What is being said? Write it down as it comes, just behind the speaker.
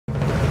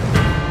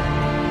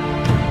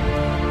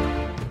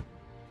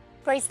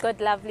Praise God,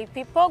 lovely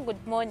people.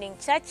 Good morning,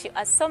 church. You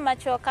are so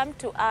much welcome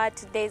to our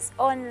today's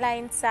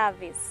online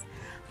service.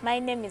 My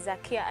name is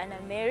Akia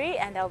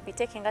and I'll be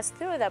taking us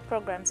through the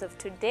programs of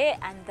today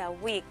and the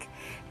week.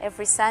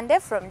 Every Sunday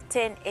from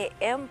 10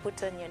 a.m.,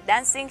 put on your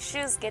dancing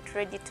shoes, get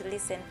ready to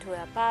listen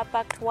to a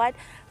power-packed word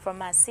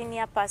from our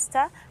senior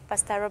pastor,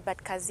 Pastor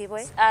Robert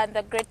Kazibwe, and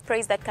the great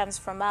praise that comes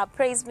from our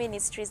praise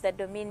ministries, the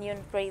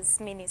Dominion Praise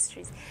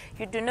Ministries.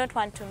 You do not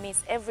want to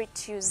miss every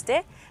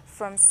Tuesday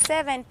from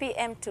 7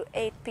 p.m. to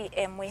 8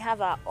 p.m. We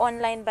have our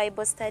online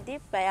Bible study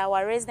by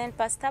our resident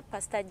pastor,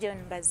 Pastor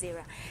John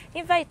Bazira.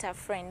 Invite a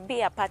friend,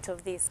 be a part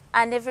of this.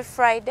 And every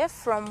Friday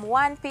from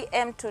 1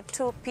 p.m. to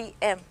 2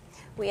 p.m.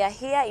 we are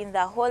here in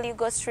the Holy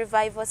Ghost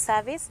Revival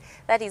Service,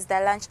 that is the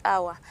lunch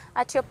hour.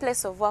 At your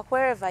place of work,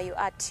 wherever you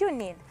are,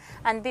 tune in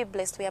and be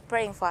blessed. We are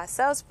praying for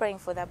ourselves, praying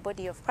for the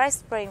body of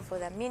Christ, praying for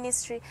the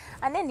ministry,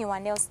 and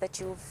anyone else that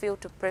you feel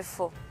to pray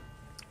for.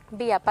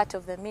 Be a part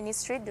of the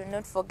ministry. Do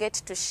not forget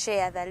to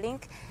share the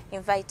link,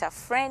 invite a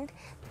friend,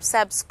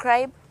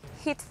 subscribe,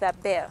 hit the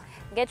bell.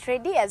 Get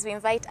ready as we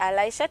invite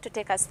Alysia to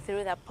take us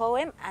through the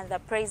poem and the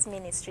praise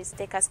ministries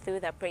take us through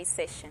the praise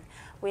session.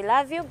 We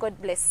love you.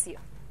 God bless you.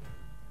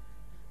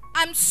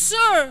 I'm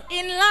so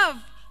in love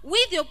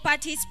with your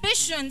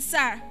participation,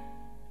 sir.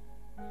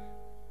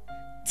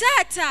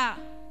 Tata,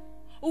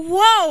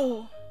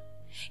 wow,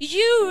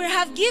 you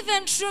have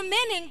given true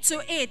meaning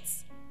to it.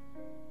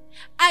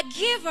 A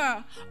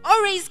giver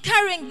always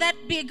carrying that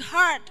big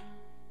heart.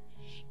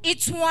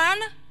 It's one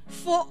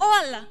for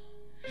all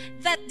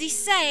that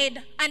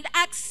decide and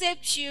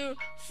accept you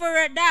for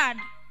a dad.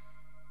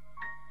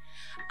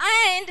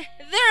 And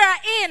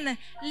therein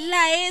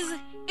lies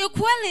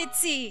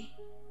equality.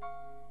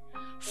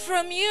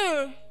 From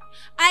you,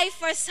 I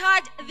first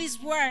heard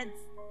these words.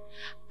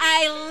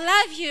 I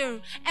love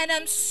you and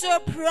I'm so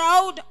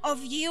proud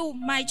of you,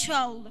 my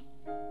child.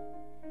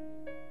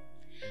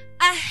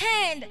 A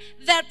hand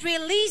that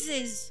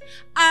releases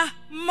a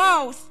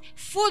mouth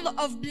full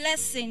of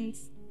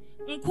blessings.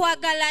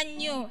 Nkwagala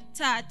nnyo,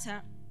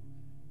 Tata.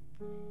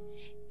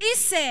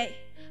 Ise,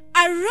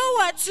 a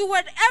rower to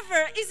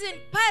whatever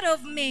isn't part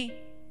of me.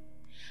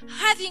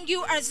 Having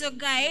you as a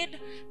guide,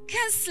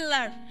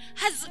 counselor,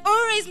 has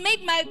always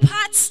made my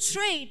path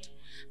straight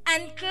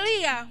and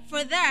clear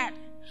for that.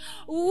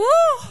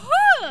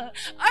 Woo-hoo!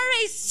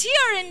 Always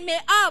cheering me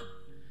up.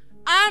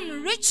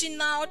 I'm reaching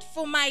out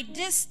for my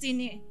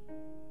destiny.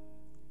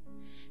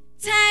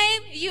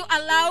 Time you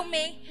allow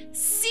me,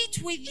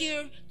 sit with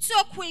you,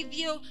 talk with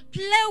you,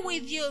 play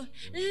with you,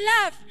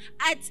 laugh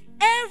at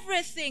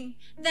everything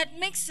that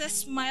makes us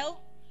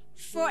smile,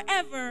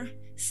 forever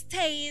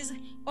stays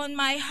on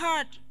my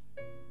heart.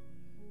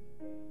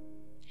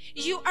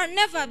 You are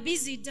never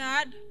busy,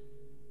 Dad.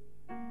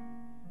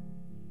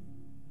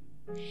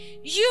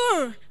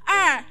 You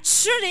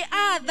truly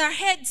are the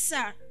head,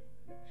 sir.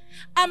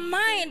 A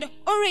mind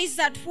always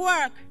at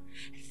work,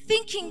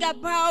 thinking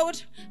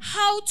about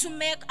how to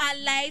make our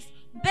life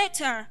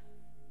better.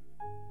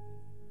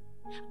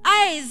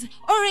 Eyes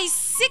always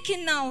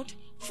seeking out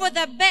for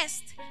the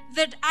best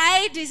that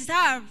I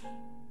deserve.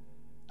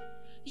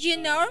 You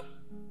know,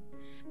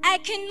 I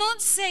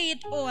cannot say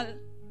it all,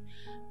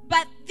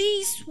 but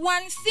this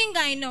one thing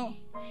I know.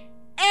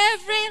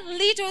 Every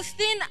little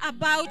thing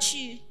about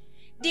you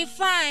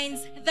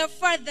defines the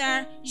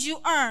further you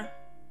are.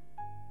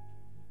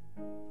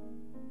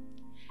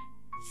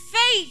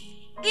 Faith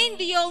in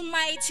the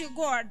Almighty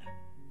God.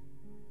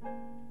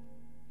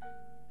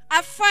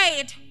 I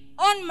fight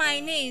on my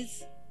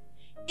knees.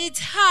 It's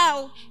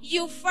how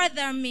you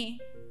further me.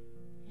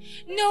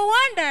 No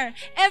wonder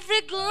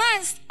every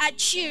glance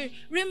at you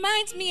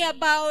reminds me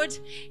about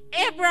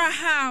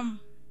Abraham,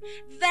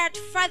 that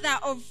father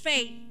of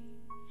faith.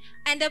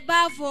 And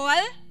above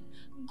all,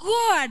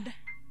 God,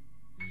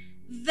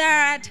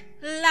 that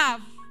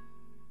love.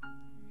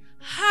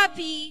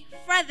 Happy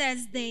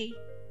Father's Day.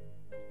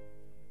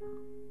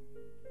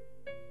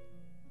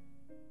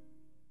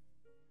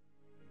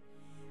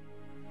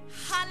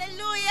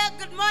 Hallelujah.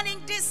 Good morning,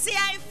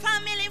 DCI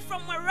family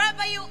from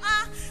wherever you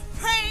are.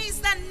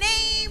 Praise the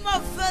name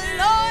of the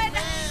Lord.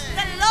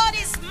 The Lord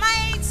is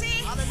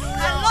mighty. Hallelujah.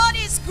 The Lord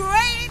is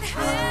great.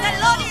 The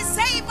Lord is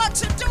able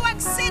to do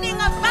exceeding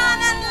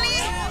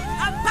abundantly.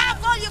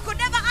 Above all, you could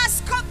never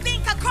ask or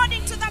think,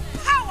 according to the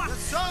power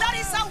that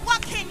is at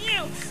work in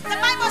you. The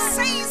Bible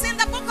says in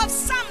the book of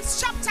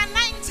Psalms chapter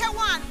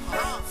 91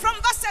 from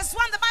verses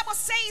 1, the Bible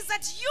says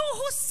that you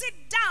who sit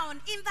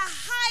down in the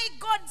high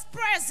God's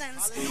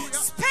presence,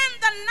 spend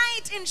the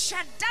night in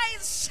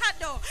Shaddai's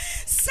shadow.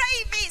 Say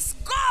this: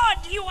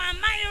 God, you are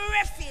my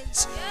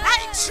refuge.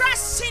 I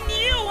trust in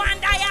you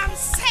and I am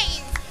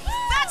saved.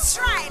 That's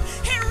right.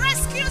 He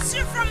rescues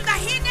you from the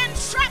hidden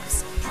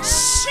traps,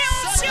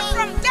 shields you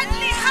from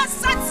deadly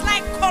hazards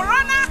like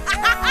corona.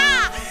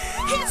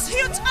 His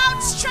huge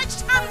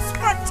outstretched arms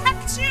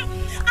protect you.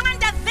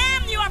 Under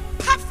them you are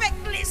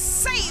perfectly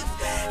safe.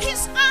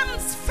 His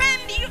arms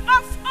fend you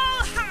off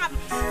all harm.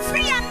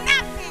 Fear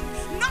nothing.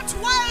 Not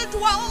wild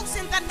wolves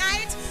in the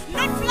night,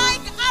 not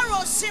flying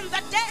arrows in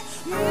the day,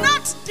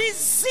 not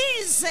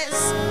diseases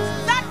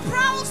that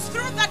prowls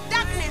through the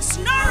darkness,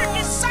 nor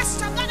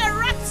disaster that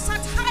erupts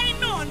at high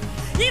noon.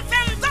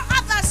 Even though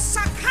others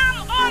succumb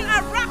all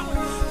around,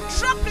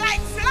 drop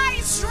like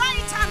flies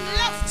right and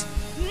left,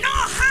 no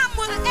harm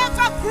will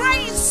ever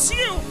graze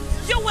you.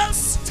 You will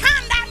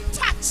stand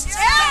untouched.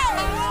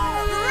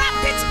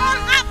 Wrap it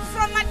all up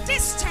from a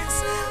distance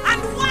and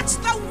watch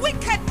the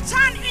wicked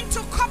turn into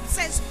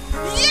corpses.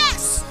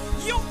 Yes,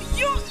 you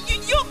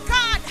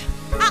God,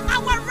 are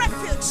our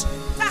refuge,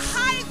 the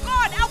high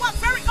God, our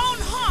very own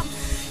home.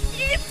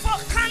 Evil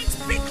can't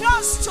be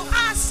close to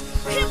us.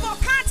 Evil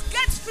can't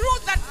get through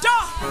the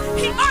door.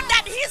 He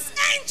ordered his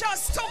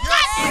angels to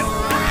guard you.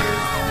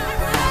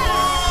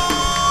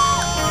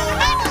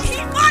 He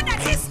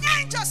ordered his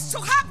angels to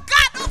have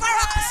guard over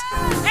us.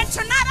 And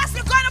tonight, as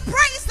we're going to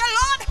praise the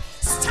Lord,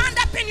 stand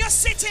up in your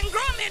sitting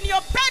room, in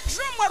your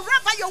bedroom,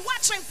 wherever you're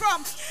watching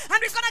from, and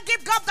we're going to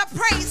give God the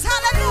praise.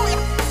 Hallelujah.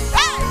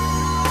 Hey!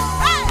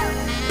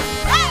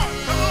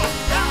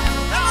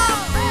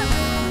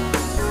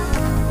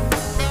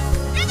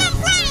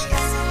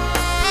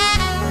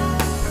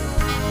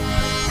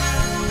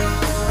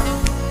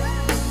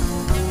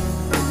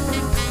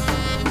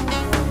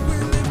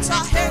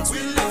 We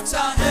lift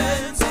our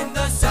hands in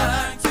the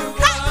sanctuary.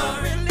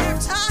 We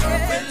lift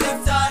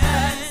our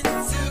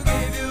hands to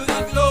give you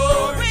the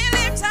glory. We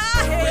lift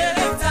our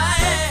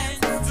hands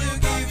to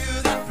give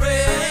you the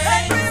praise.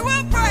 And we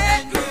will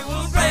praise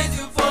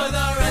you for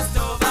the rest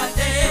of our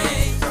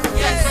day.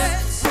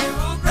 Yes, we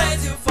will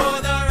praise you for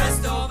the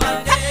rest of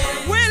our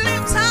day. We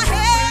lift our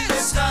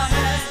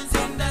hands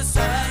in the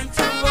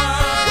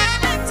sanctuary. We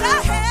lift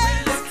our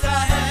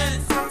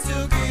hands to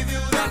give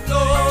you the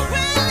glory.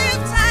 We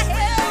lift our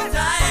hands.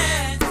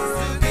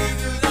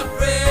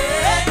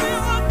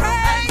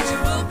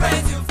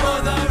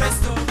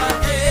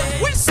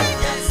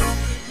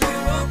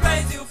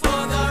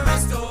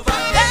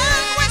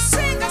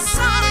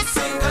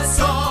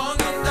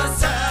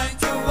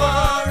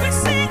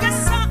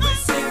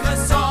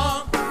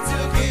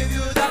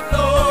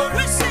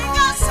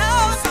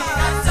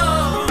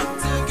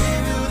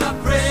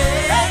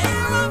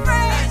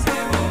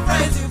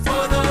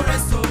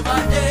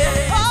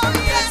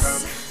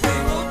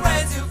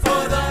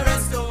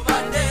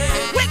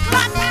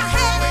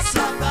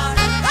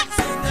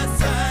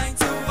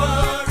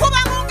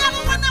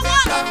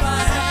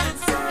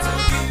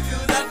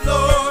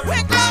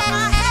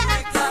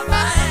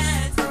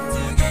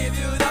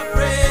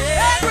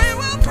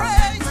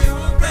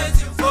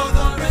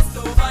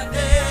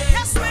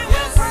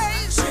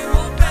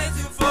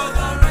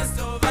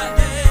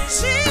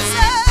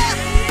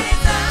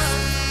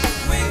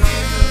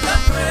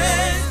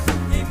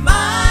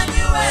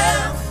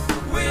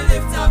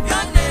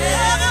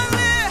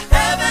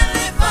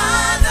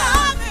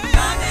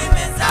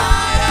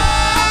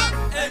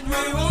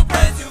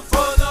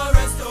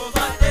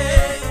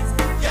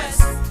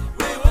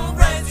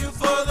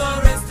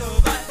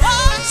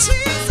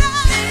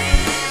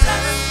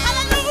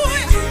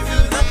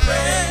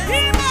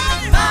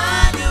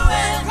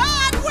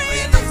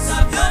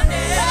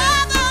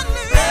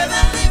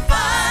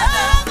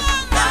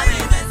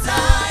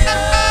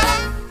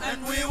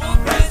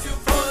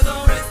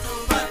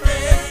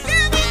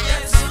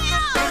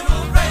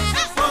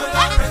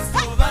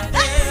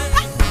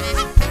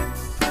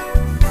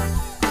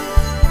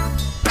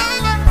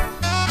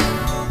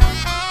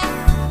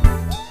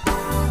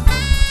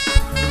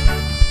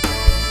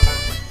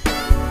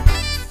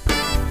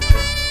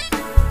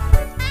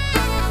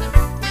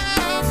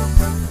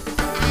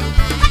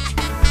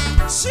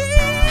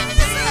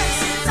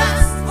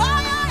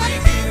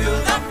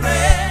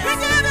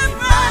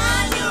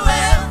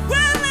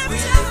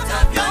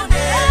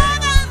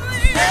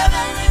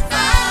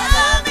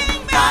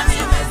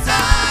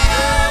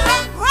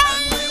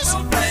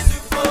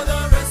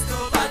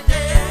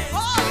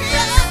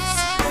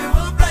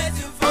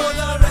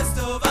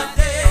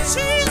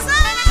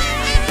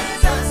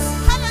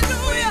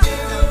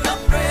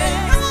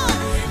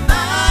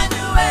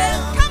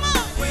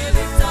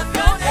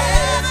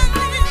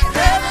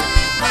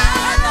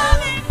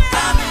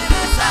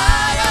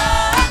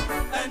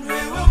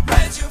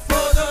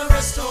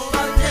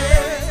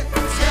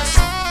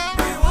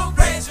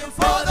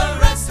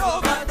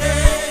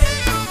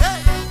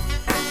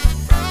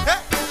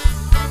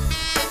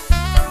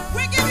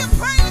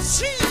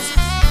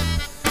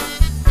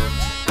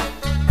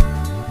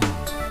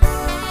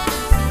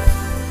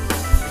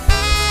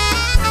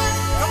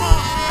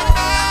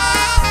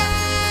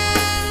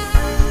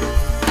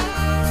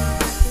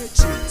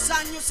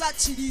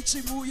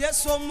 Chibuye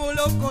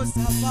somuloko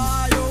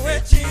safayo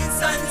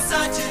echisanya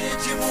sachiri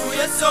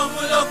chibuye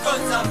somuloko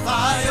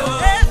safayo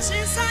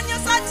echisanya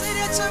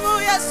sachiri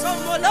chibuye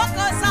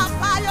somuloko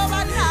safayo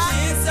bana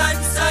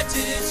echisanya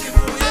sachiri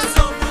chibuye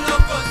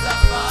somuloko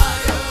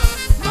safayo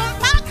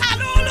mpaka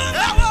lulu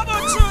ngawo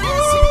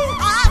buchulisi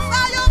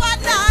afayo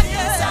bana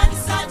echisanya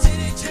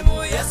sachiri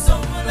chibuye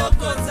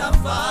somuloko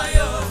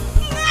safayo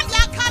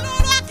ngya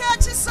kalulu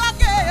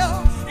akechisogeyo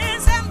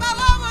izemba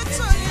wo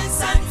buchulisi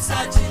echisanya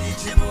sachiri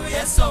chibuye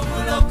Yesu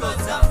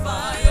omulokozi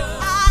afaayo.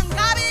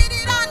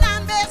 Angabirira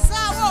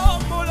nambesawo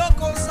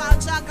omulokozi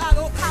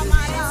ajagala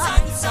okamala.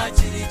 Nsanyusa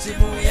kiri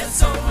kimu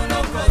Yesu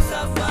omulokozi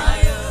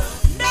afaayo.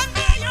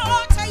 Ndembeyo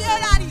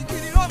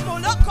teyeraliikirira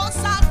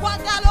omulokozi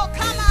akwagala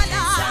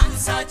okamala.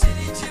 Nsanyusa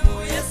kiri kimu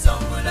Yesu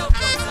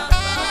omulokozi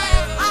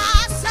afaayo.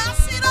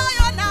 Asasiro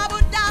yona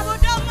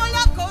buddabuda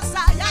omulokozi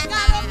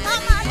ayagala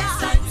okamala.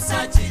 Nsanyusa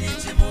kiri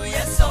kimu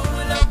Yesu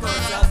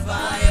omulokozi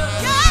afaayo.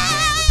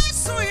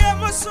 Yesu ye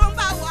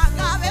musumba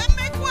wange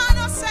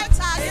ab'emikwano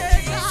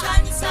seetageeza.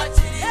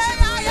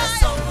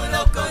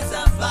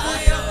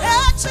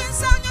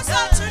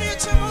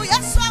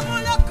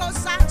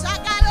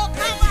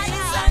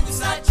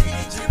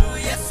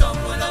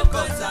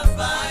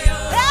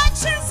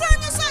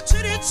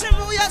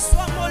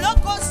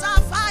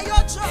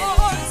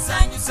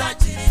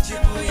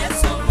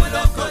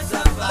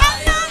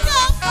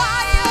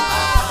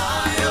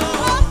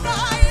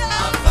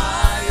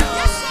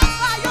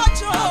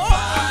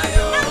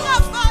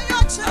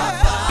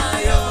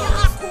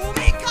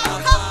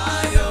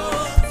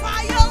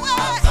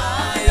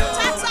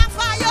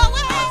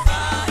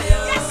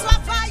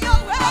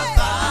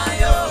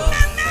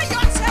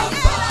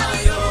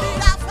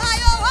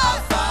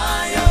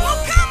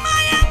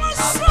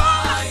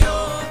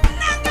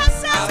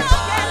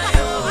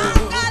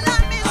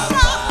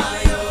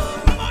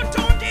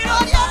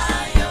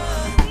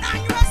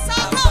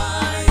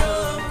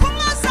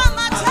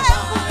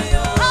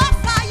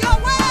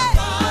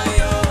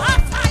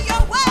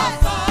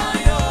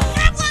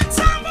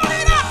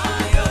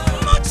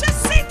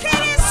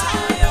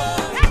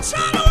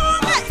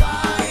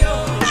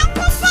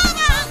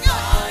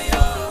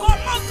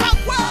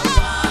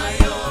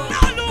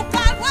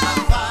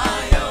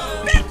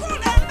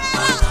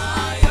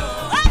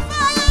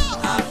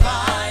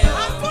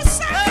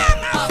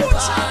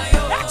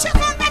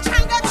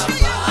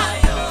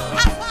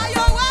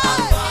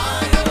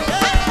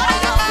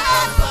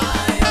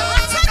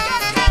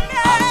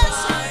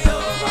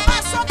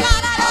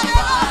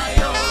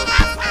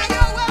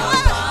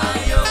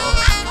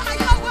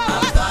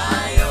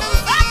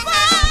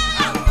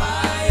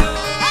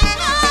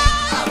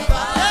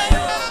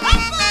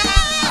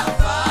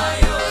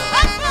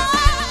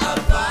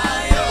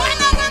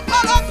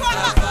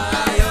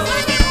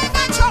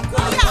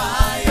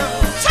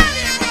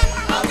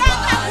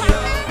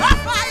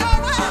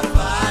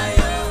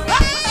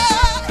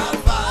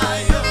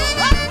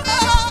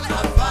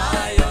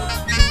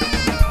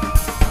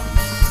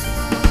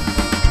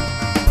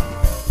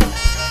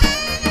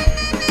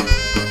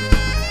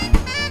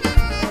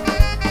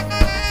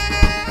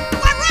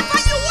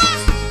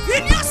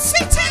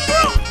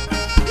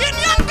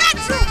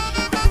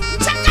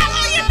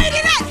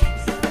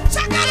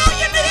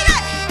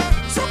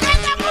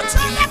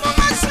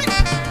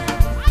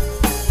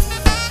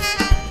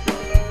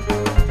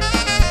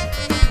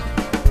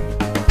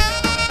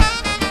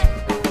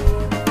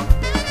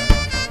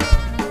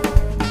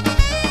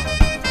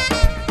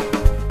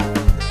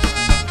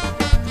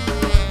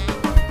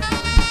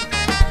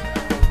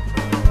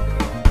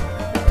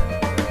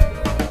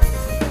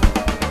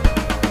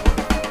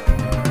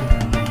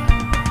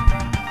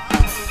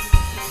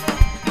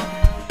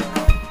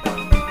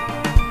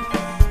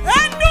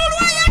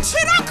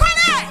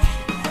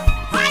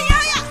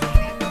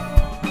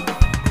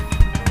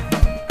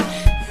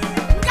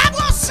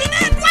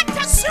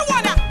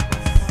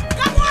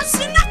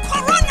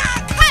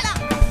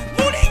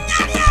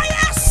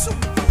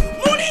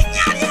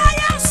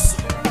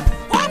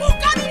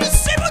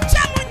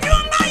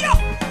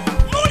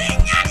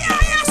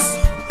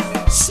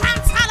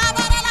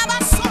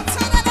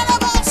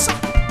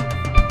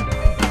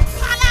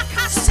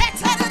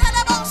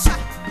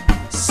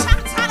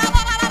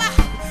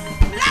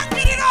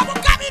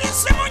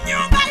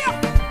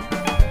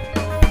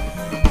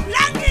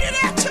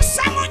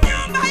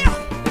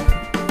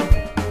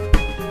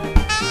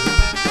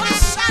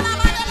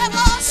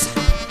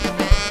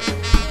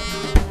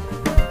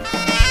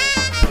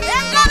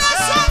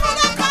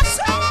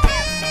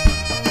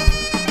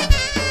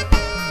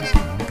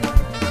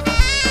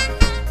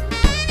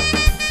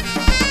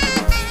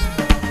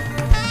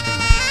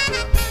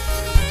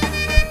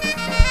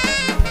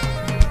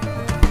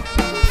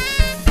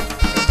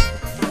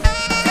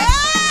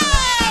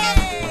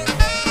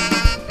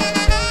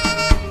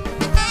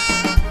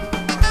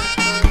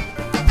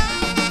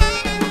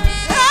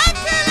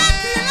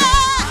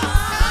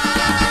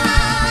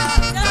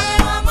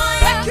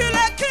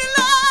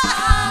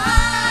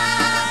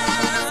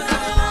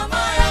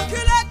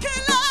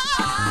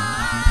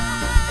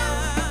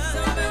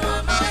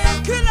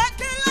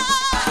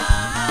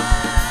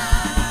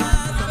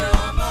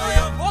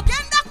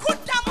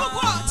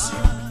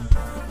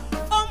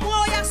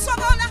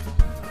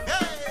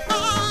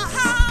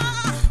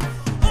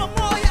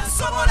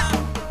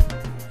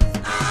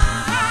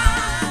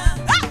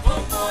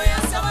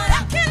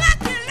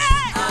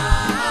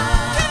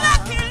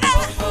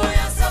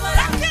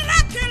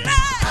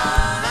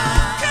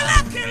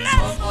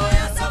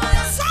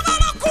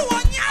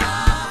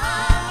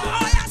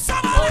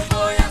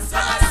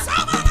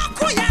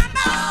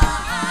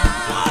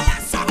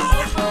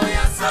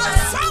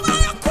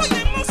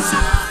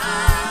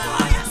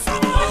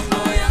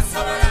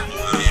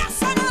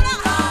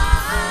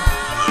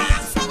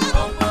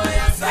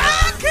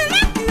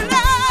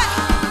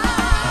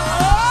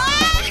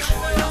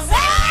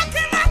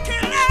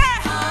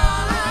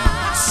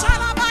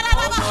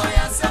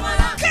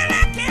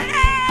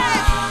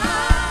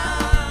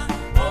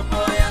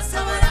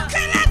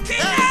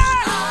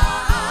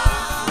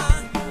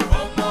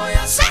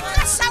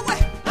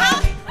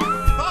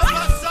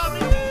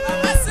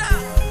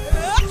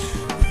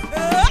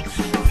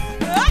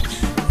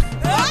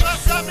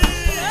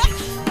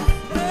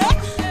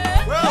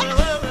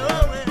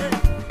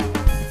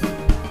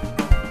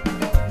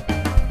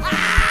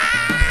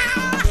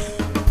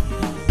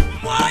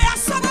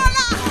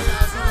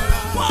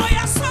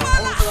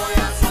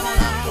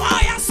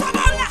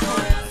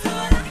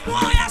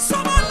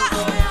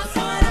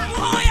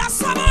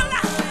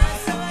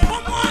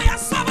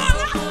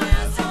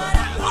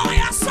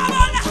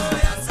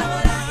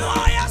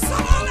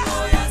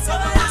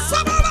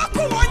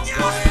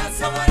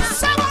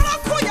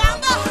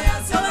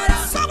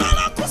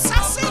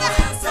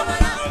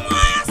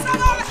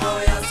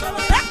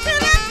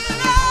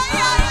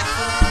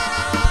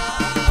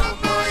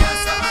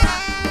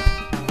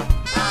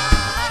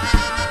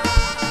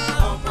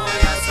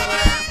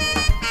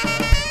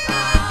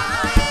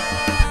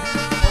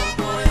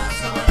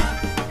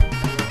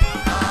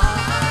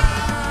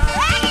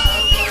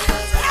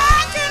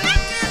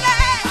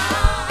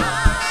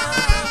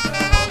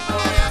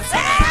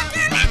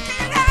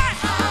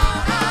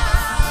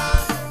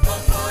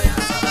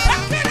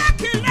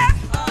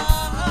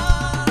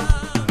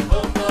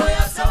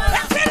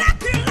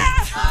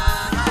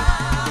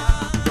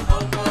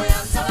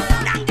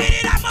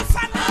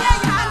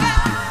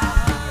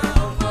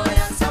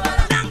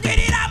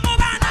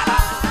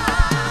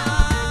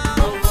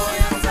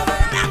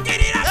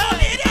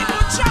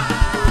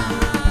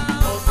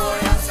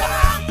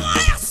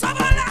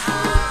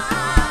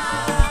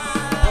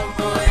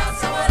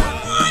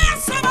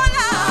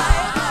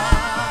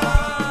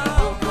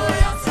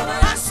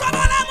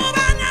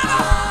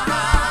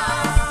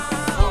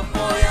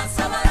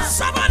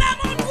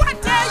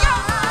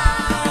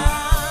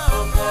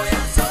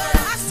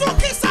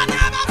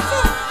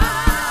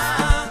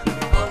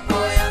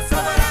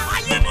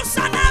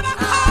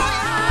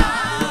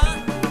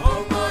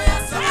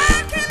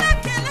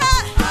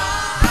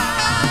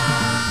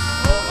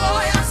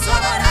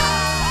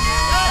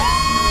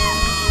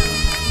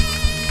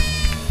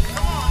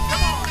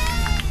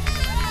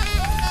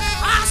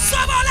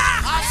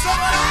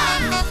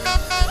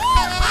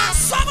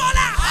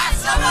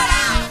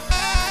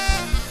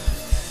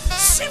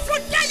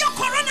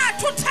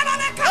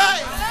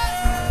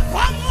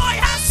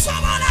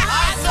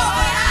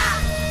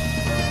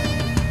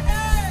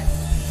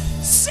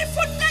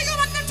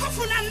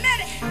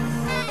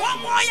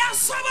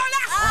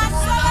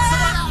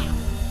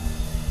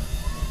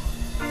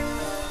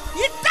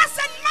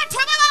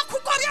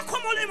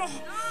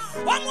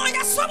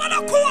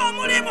 asobola kuwa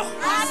omulimo.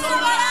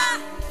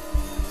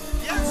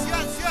 Yes.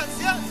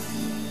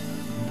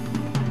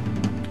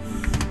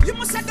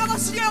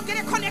 Yimusedoboozi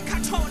lyogereko ne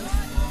Katonda.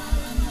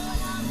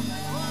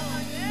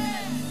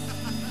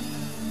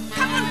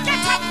 Come on,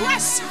 get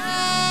aggressive.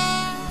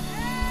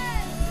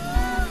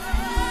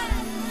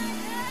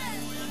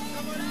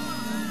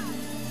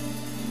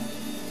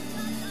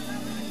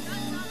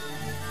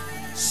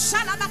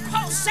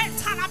 Shalabako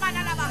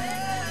setalabalaba.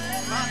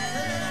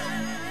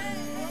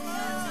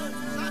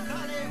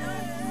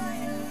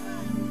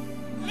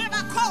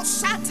 Lebako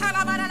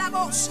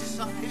satalabalabos.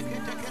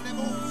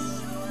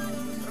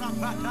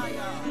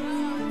 Rapataya.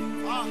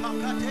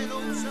 Ahakatelo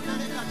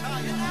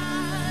semelekataya.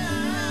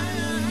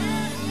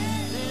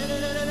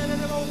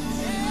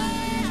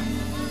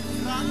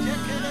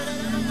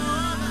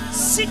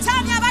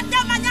 Sitani abadde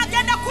amanya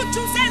agenda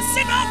kutuuza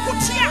ensi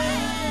n'okutya.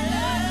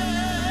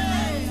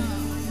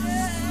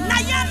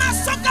 Naye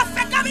amaaso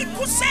gaffe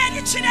gabikkuse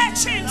eri kino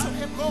ekintu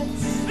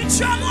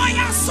nti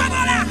omwoyo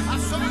asobola.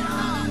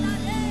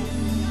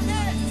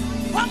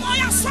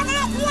 Omwoyo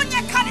asobola okuwonya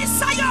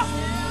ekkanisa yo.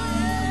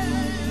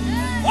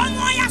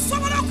 Omwoyo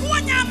asobola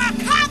okuwonya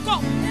amaka go.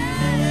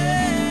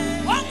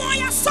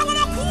 Omwoyo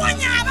asobola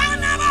okuwonya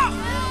abaana bo.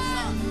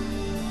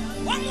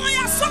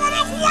 Omwoyo asobola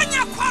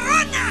okuwonya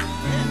korona.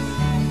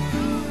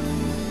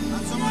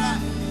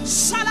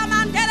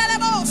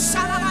 Salamandelebo,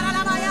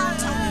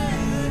 salamalabayata.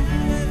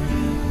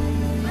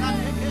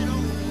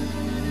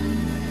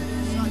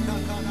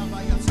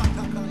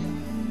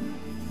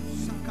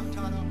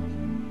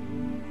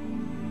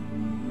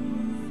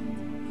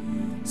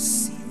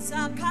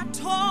 Sinza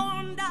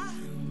Katonda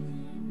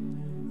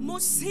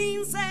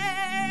musinze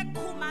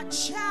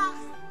kumacha.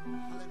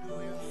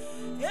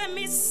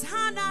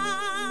 Emisana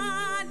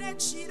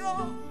nechiro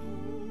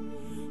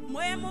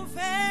mwe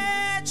muve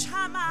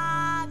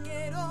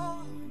chamagero.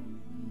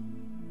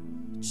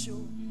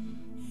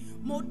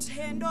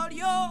 Mutendo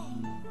lyo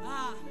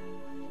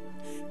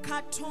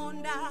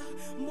Katonda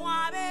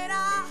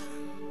mwabera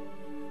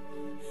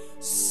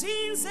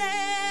sinze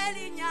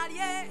linnya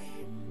lye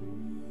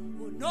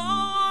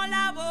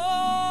unolabo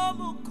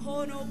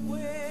mukono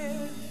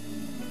gwe.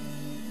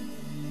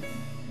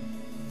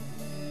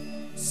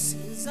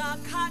 Sinza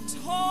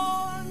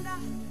Katonda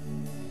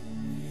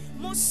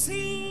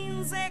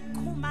musinze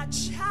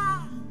kumacha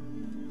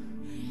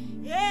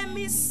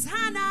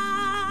emisana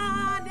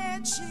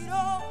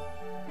nechiro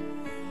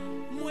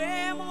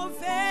mwe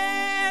muve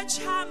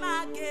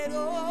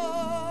chamagero.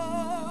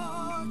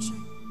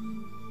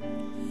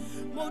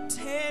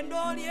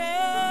 Mutendo lye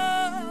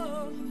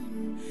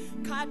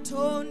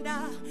Katonda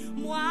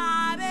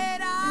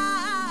mwabera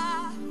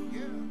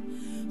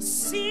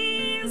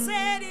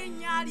sinze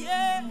linnya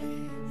lye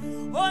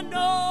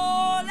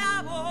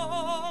onolabo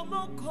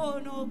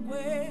mukono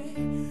gwe.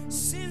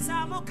 Sinza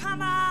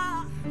Mukama,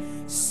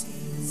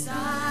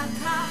 sinza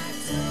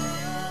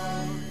Katonda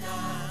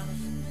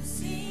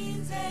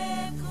musinze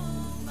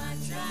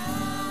kumacha.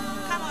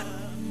 Come on.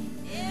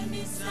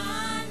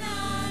 Emisana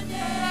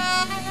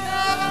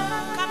nechiro.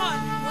 Come on.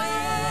 Mwe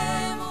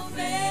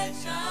muve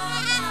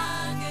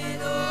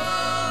chamagero.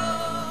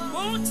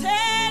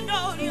 Mutendo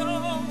lyo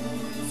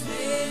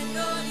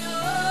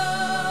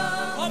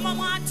omo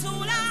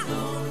mwatula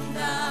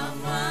Katonda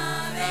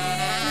mwabera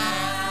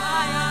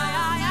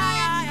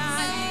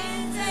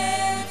sinze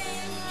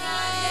linnya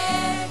lye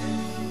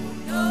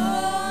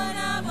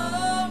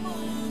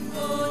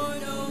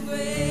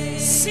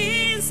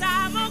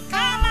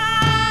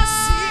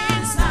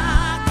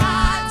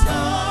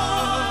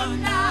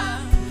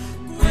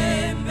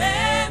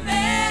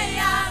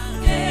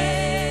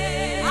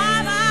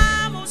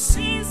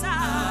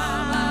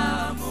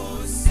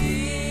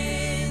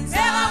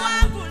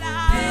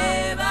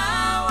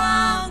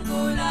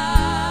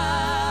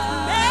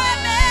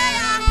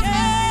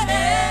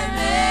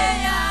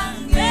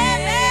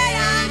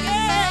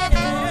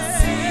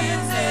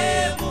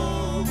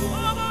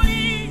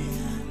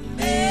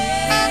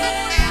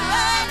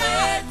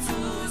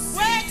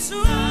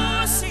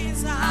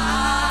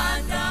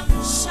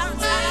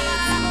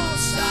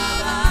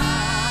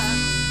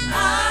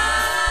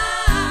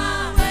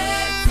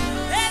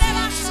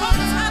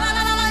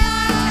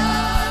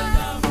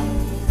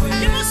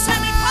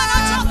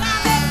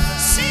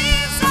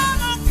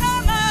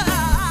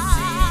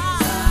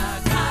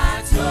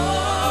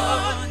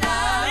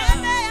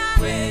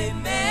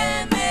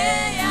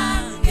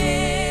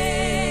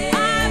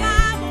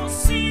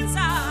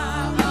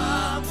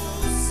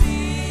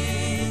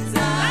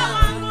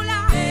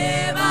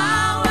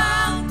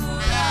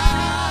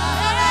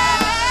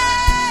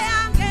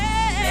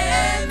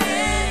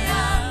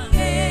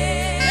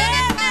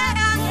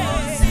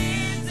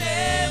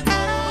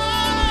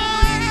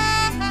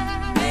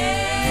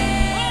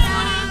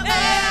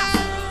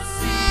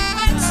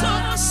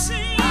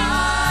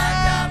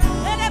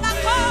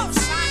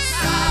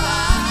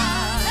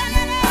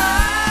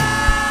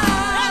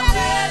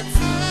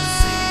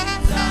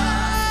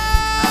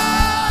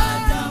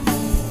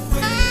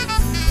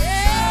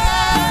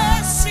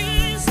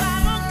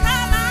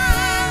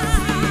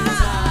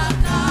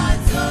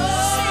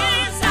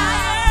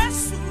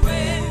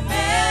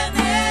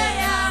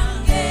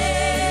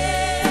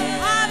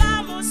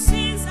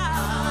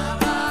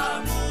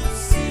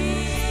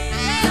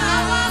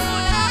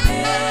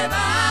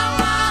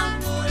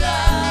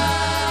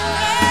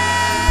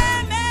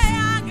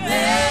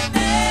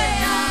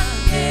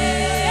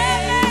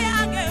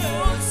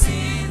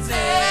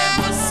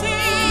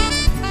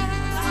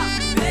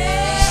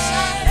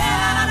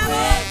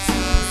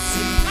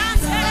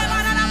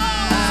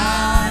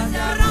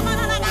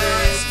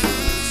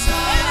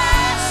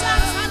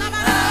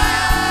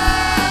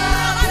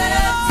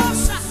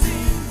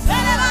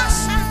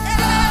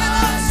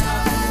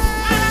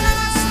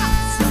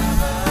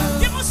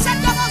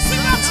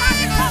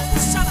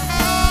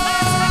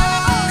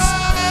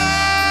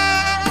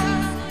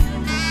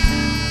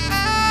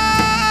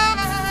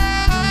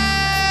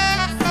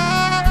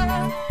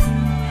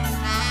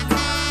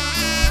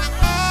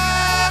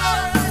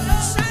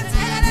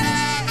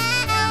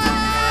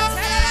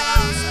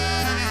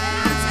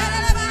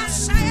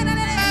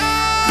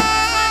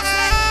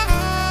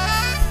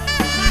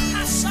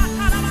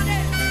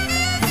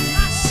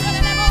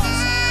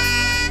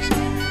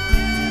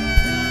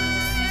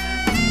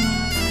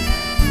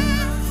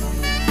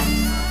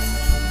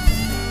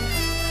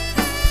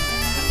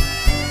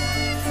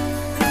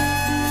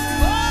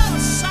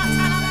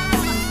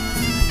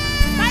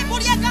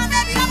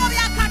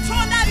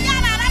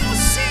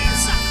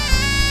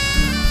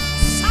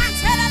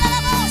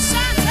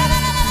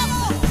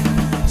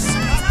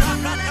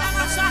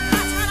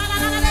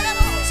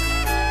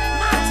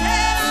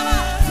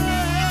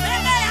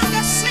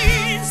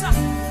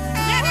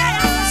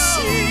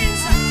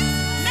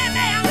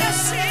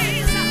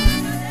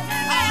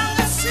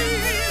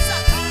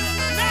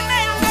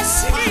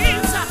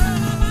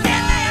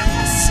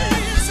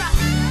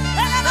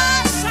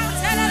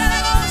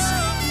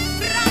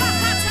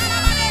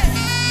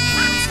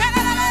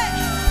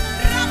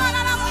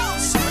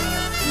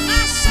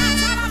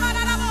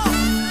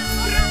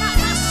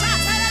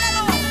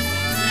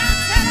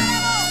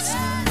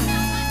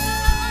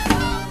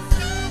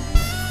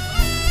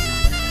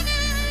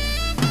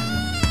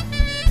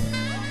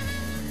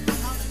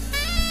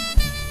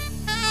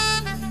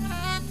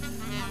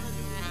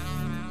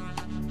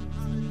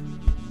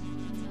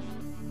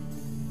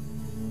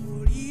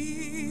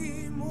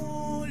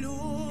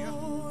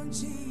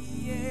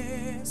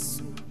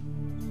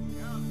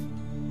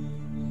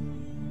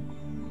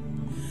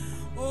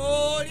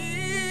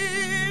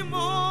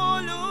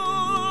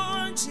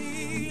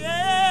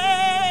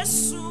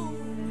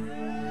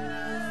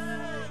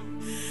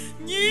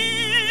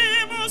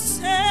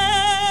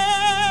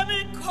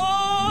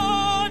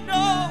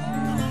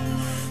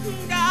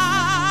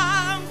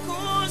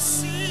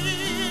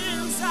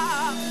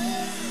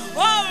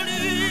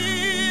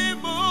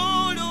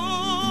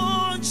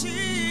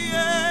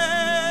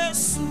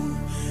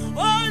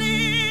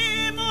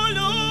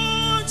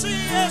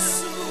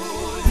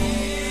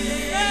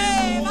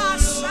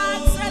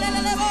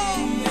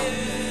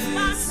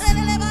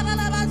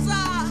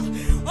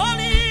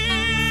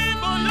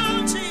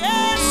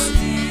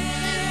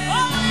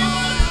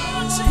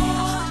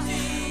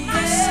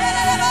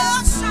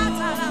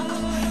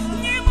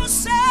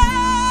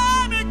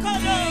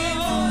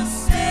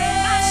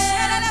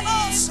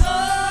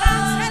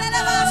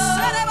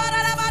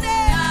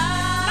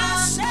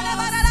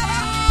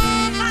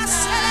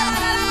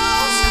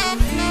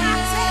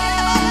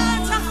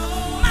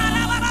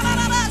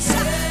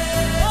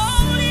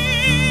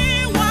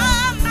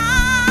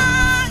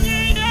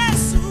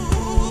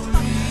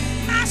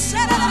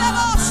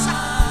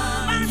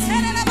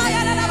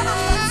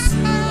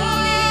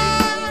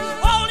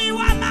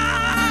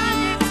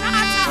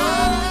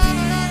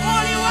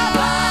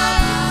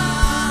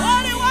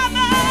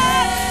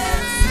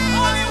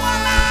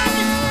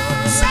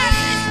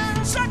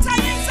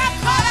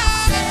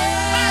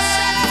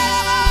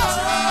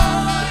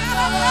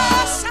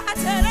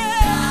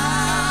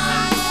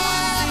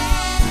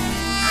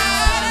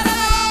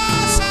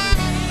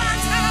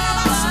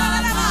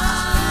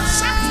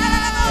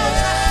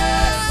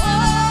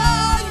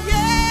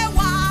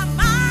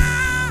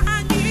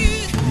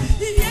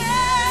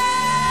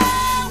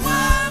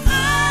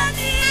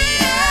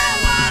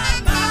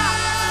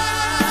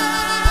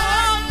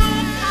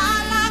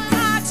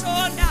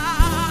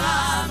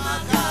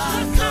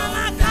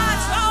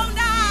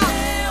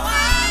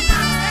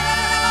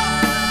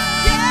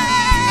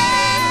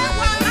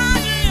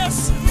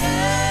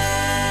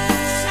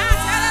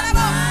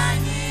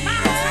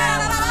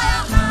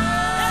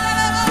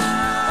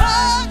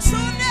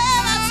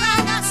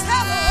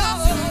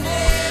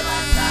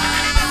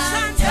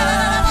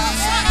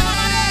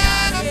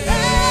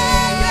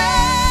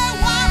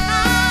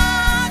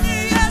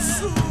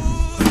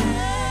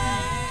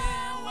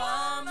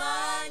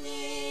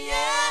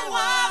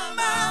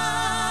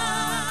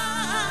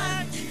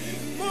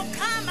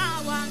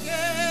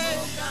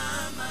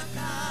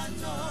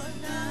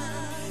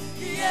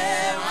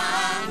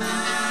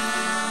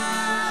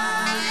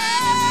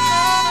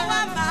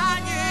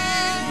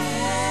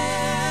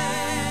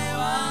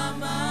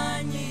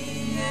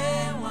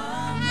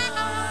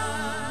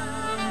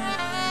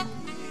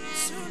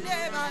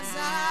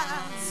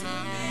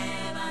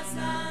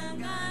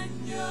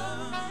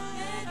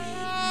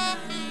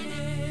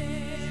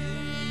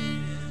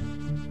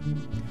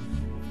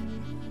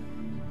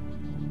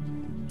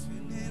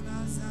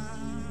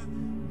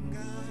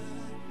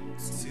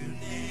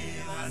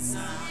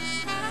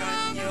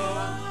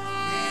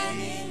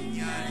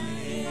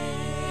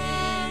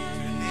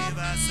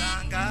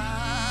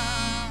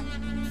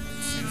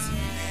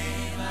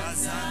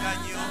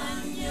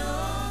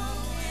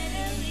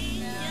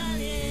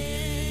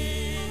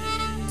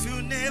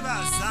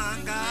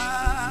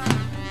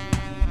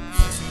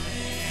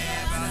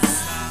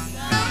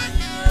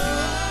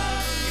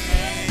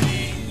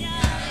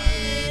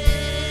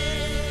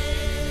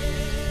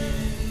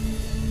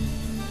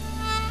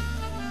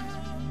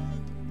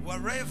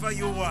Wherever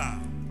you are,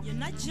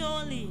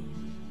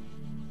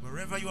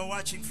 wherever you are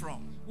watching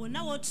from, I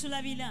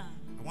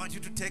want you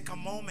to take a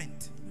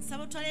moment.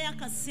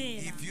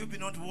 If you've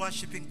been not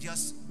worshiping,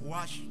 just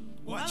watching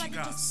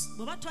us.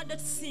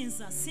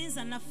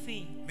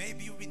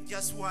 Maybe you've been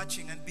just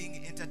watching and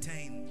being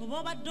entertained.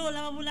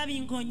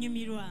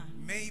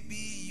 Maybe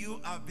you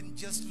have been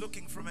just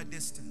looking from a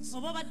distance.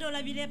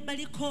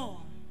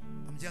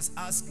 I'm just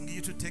asking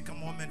you to take a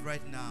moment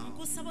right now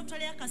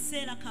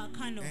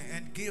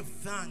and give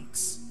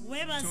thanks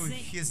to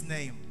His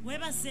name.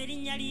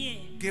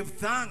 Give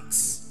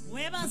thanks to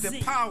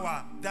the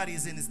power that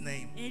is in His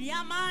name.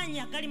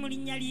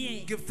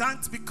 Give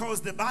thanks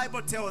because the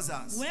Bible tells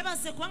us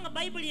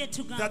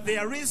that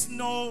there is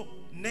no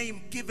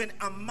name given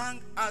among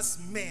us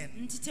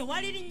men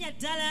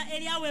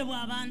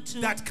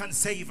that can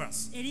save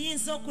us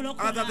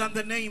other than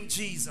the name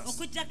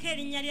Jesus.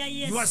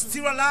 You are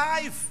still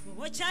alive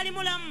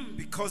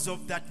because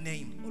of that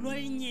name.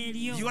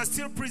 You are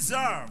still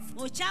preserved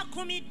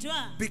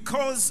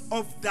because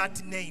of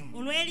that name.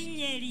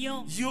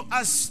 You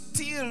are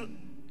still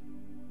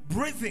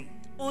breathing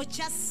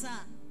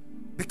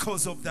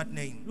because of that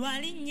name.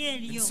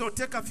 And so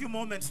take a few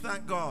moments,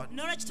 thank God,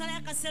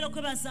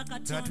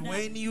 that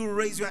when you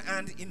raise your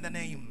hand in the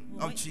name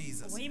of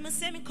Jesus,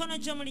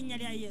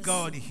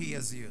 God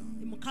hears you.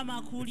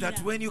 That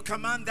when you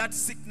command that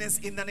sickness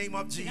in the name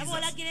of Jesus,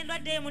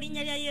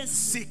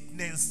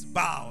 sickness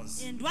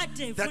bows.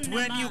 That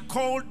when you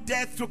call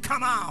death to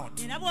come out,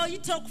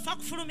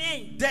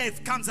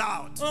 death comes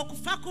out.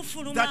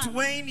 That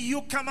when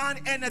you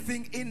command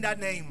anything in that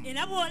name,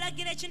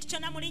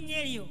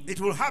 it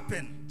will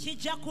happen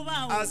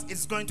as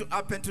it's going to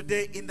happen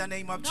today in the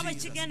name of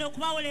Jesus.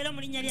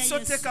 So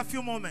take a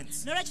few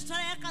moments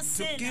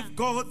to give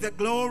God the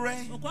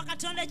glory,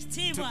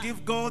 to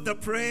give God the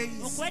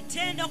praise, to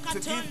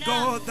give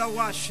God the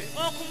worship,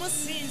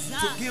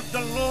 to give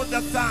the Lord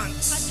the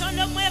thanks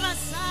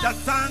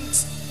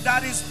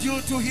that is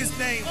due to His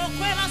name,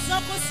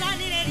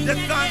 the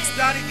thanks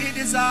that He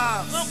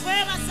deserves.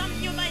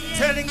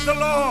 Telling the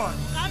Lord,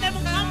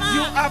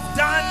 you have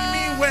done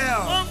me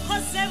well,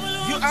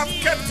 you have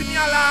kept me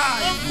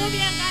alive,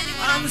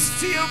 I'm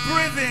still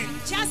breathing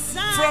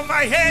from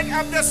my head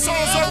up the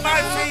soles of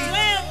my feet.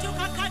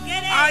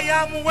 I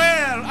am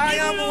well, I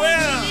am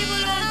well,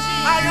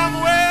 I am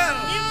well.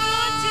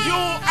 You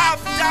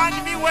have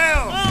done me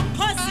well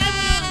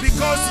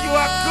because you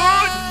are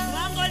good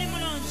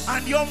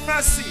and your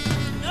mercy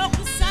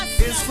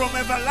is from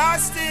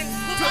everlasting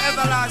to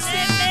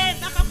everlasting.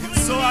 And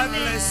so I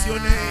bless your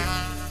name.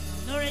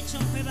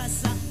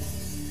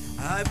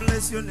 I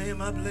bless your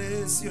name, I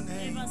bless your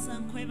name.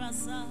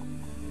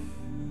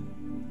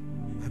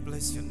 I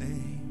bless your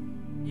name.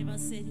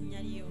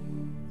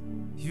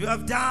 You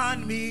have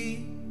done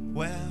me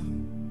well.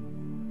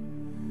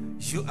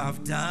 You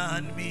have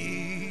done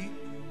me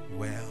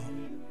well.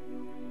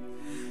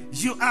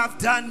 You have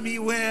done me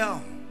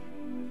well.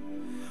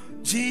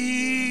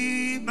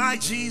 My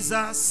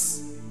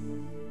Jesus.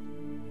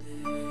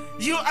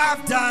 You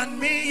have done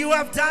me, you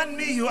have done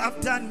me, you have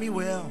done me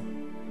well.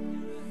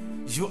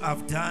 You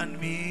have done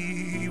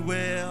me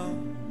well.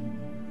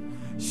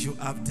 You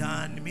have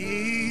done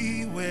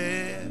me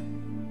well.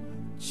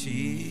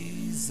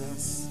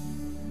 Jesus.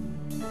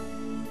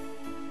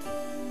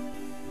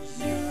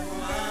 You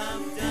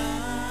have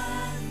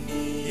done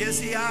me. Yes,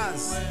 He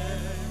has.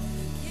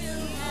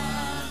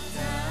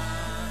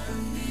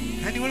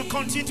 And He will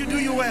continue to do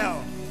you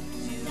well.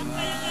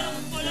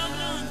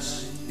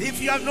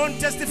 If you have not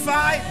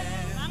testified,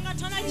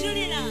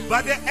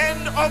 by the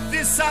end of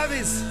this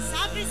service,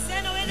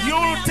 you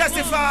will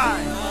testify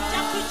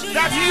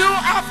that you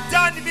have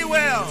done me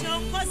well.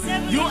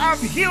 You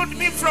have healed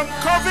me from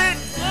COVID.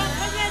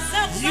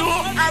 You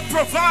have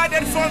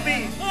provided for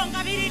me.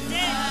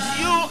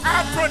 You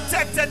have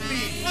protected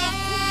me.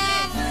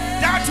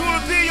 That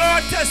will be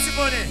your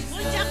testimony.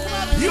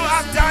 You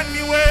have done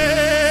me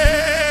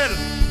well.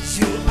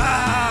 You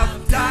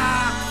have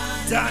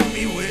done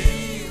me well.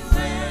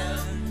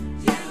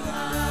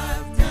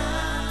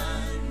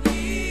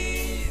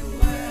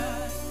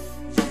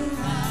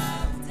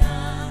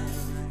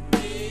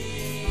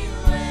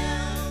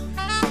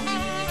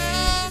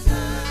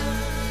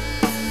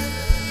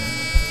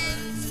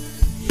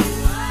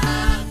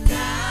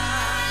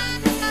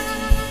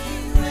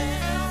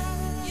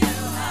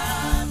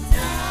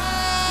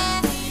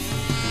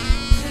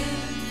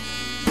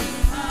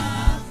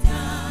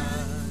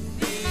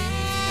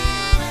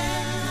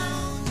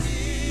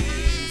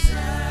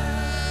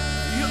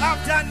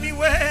 Done me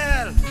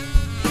well.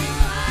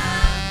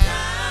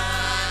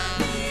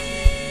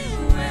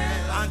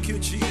 you,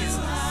 Jesus.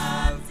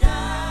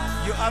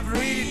 You have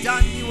really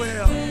done me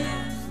well.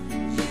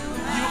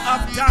 You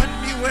have done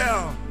me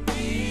well.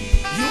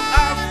 You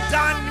have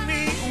done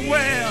me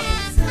well.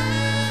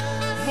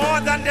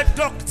 More than the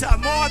doctor,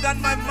 more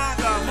than my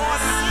mother, more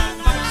than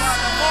my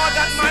father, more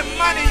than my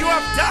money. You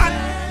have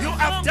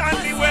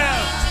done me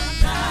well.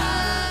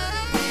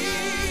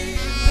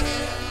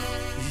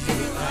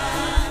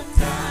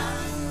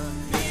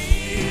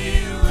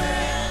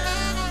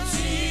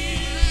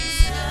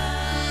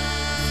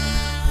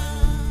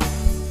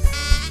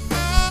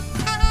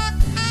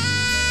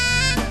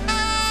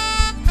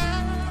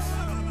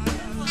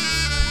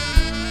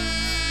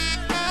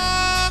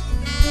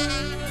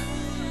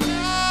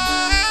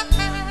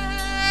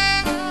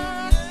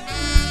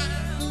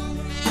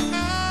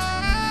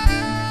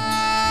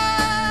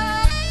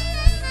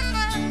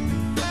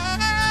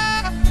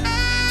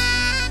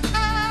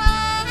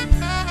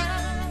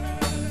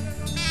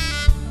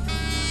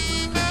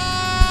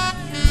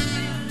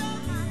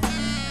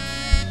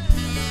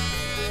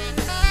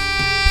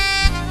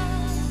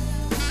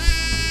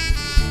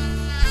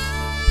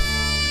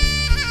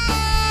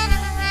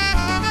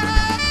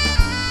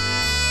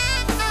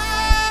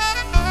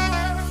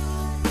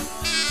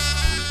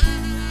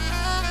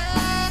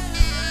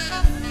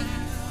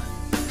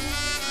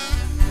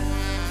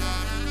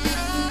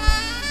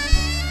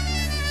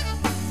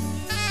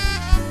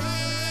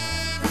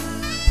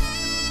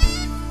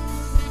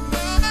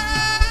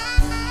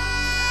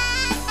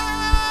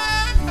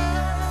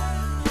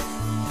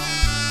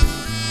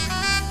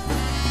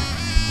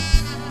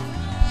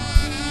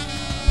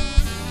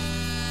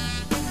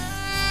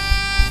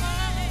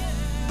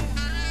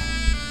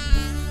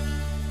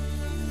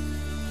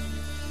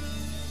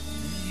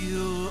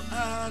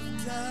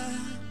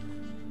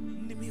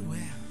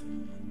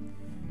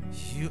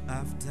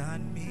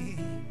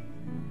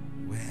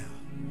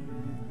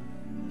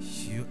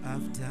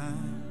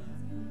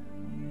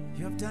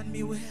 You have done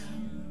me well,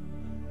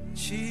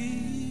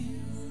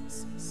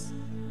 Jesus.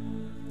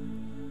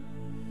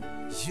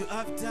 You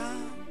have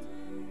done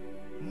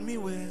me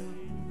well.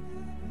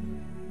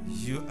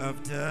 You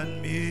have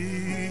done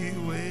me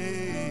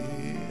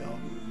well.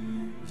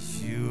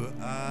 You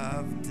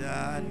have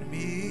done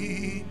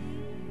me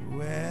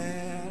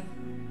well,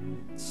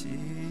 Jesus.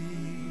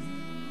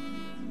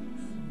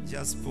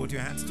 Just put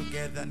your hands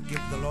together and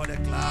give the Lord a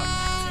clap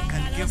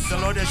and give the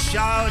Lord a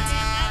shout.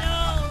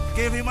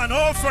 Give him an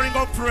offering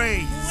of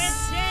praise.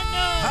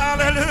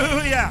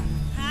 Hallelujah.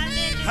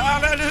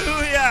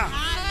 Hallelujah. Hallelujah.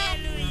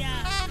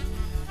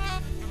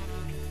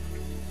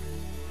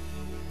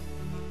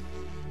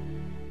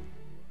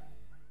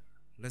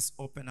 Let's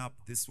open up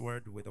this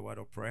word with a word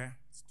of prayer.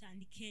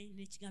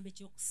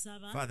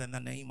 Father, in the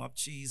name of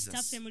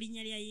Jesus,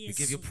 we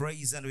give you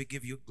praise and we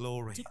give you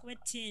glory.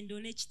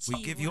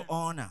 We give you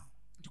honor.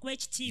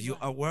 You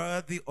are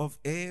worthy of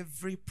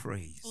every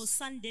praise.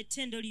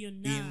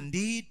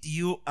 Indeed,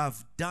 you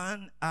have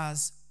done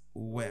us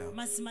well.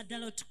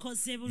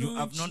 You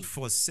have not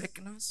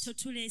forsaken us.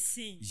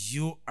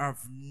 You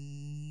have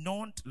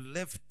not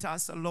left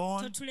us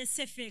alone.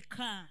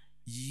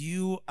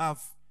 You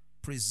have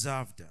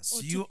preserved us.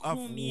 You have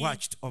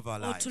watched over our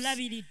lives.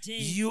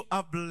 You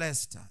have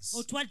blessed us.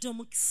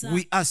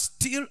 We are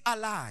still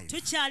alive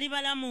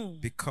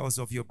because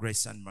of your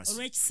grace and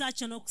mercy.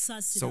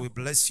 So we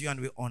bless you and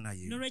we honor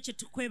you.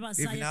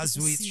 Even as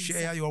we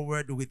share your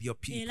word with your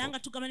people,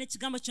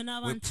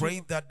 we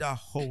pray that the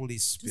Holy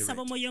Spirit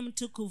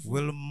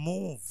will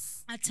move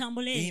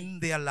in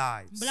their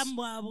lives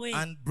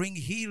and bring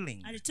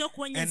healing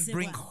and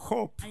bring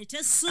hope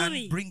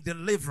and bring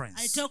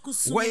deliverance.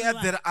 Where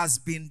there has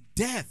been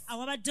death,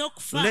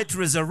 let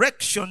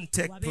resurrection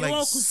take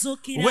place.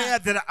 Where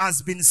there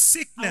has been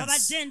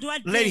sickness,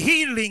 let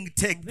healing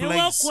take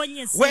place.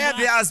 Where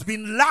there has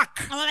been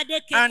lack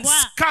and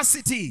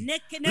scarcity,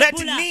 let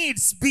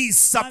needs be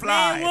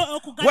supplied.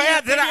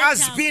 Where there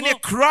has been a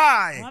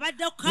cry,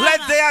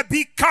 let there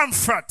be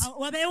comfort.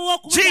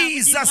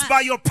 Jesus, by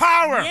your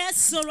power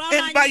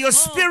and by your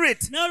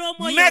spirit,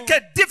 make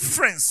a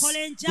difference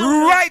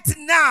right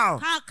now.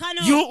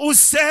 You who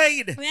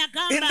said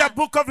in the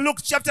book of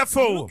Luke chapter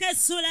 4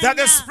 that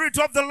the Spirit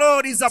of the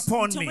Lord is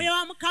upon me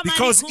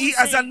because he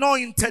has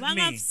anointed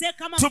me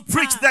to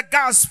preach the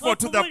gospel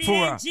to the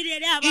poor.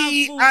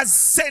 He has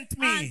sent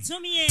me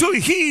to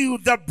heal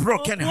the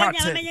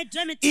brokenhearted.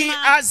 He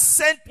has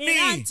sent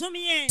me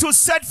to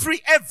set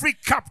free every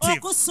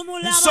captive.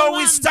 So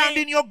we stand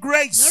in your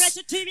grace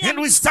and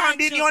we stand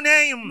in your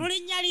name,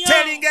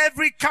 telling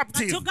every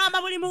captive,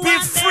 be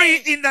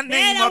free in the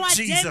name of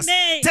Jesus.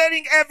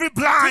 Telling every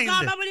blind,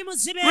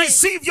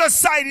 receive your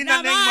sight in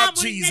the name of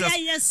Jesus.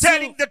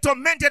 Telling the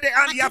tormented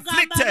and the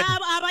afflicted,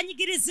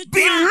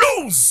 be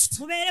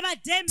loosed.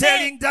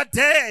 Telling the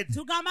dead,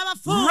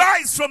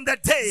 rise from the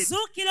dead.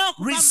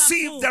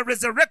 Receive the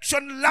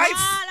resurrection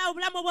life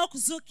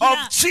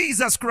of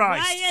Jesus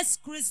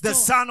Christ, the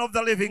Son of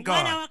the living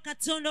God.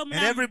 And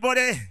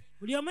everybody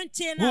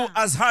who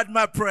has heard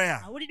my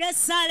prayer.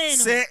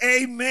 Say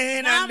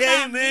amen and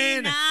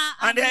amen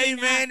and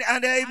amen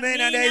and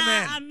amen and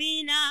amen.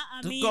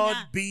 To God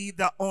be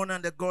the honor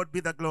and to God be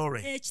the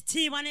glory.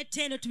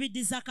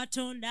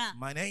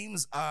 My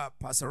name's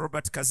Pastor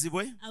Robert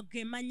Kazibwe,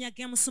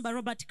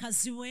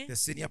 the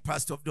senior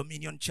pastor of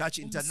Dominion Church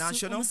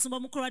International,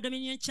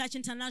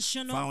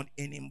 found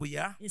in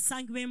Mbuya,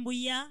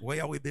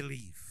 where we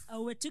believe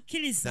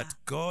that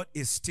God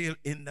is still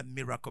in the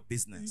miracle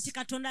business,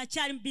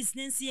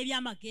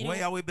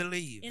 where we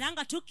believe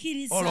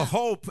all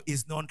hope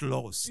is not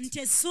lost,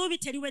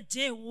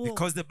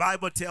 because the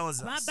Bible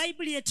tells us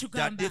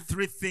that the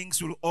three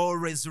things will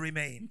always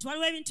remain: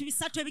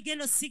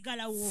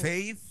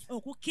 faith,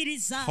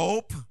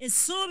 hope,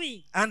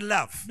 and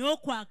love.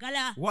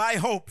 Why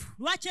hope?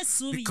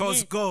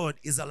 Because God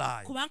is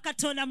alive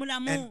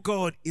and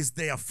God is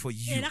there for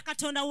you. And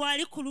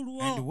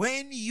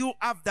when you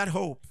have that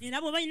hope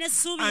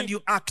and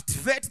you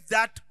activate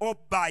that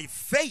hope by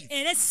faith,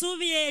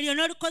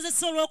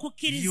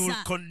 you will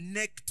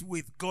connect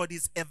with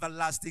God's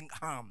everlasting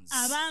arms.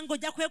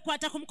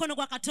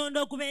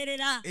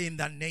 In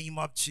the name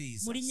of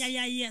Jesus.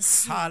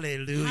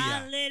 Hallelujah.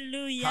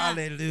 Hallelujah.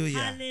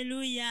 Hallelujah.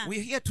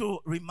 We're here to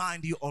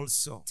remind you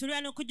also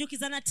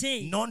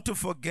not to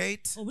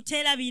forget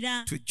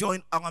to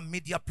join our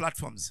media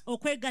platforms. All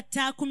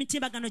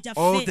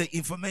the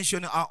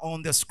information are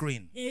on the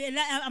screen.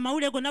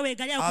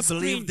 I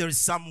believe there is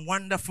some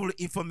wonderful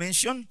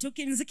information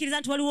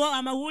that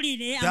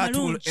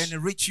will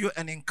enrich you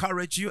and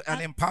encourage you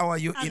and empower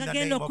you in the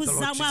name of the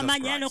Lord Jesus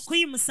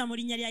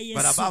Christ.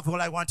 But above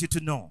all, I want you to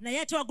know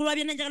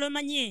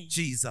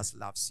Jesus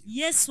loves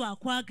you.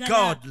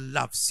 God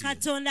loves you.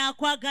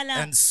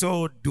 And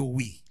so do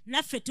we. In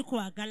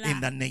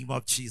the name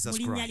of Jesus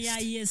Christ.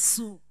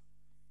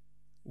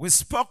 We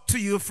spoke to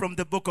you from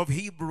the book of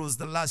Hebrews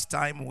the last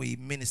time we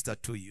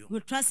ministered to you,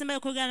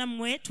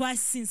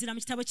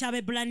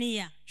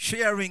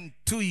 sharing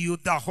to you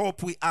the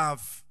hope we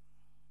have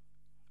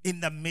in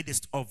the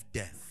midst of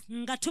death.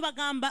 The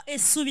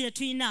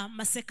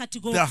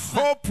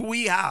hope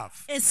we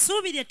have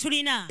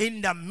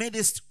in the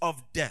midst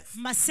of death.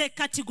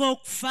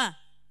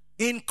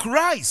 In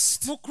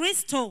Christ,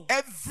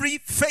 every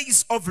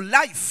phase of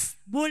life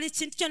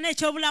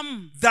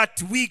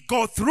that we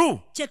go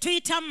through,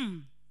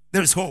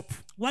 there is hope.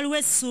 We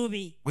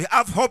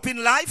have hope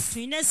in life.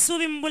 We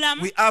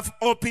have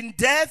hope in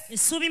death. We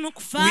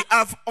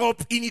have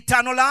hope in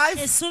eternal life.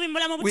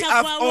 We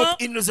have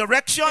hope in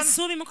resurrection.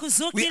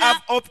 We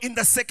have hope in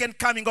the second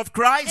coming of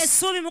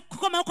Christ. We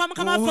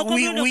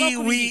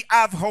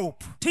have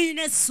hope.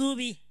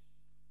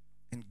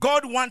 And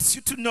God wants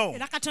you to know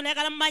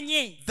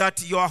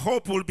that your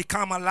hope will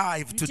become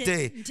alive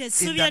today in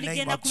the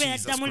name of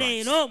Jesus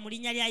Christ.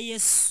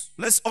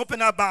 Let's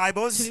open our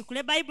Bibles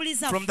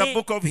from the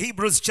book of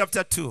Hebrews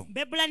chapter 2.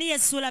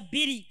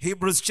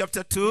 Hebrews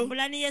chapter 2.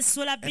 And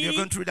you're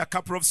going to read a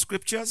couple of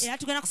scriptures.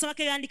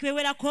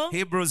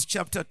 Hebrews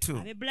chapter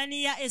 2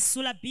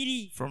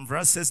 from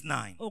verses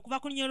 9.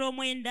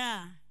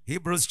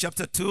 Hebrews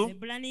chapter 2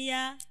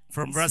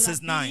 from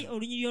verses 9.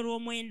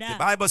 The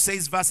Bible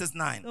says verses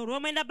 9.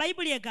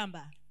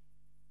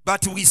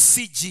 But we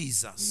see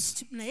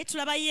Jesus,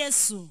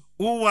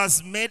 who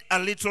was made a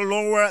little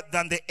lower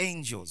than the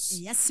angels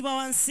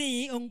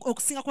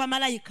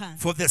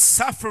for the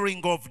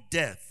suffering of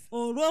death,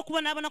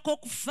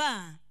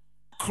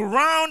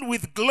 crowned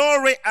with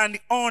glory and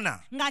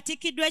honor,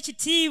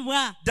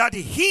 that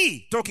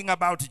he, talking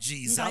about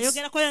Jesus, by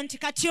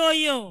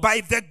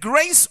the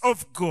grace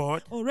of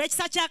God,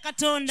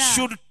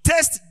 should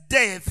test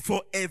death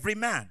for every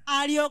man.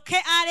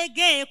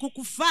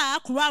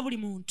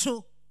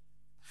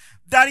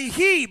 That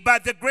he, by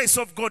the grace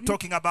of God,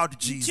 talking about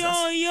Jesus,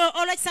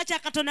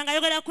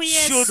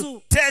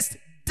 should test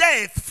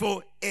death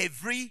for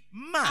every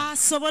man.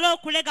 So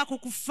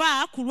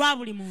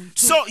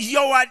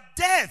your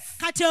death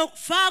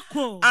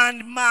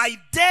and my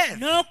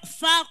death,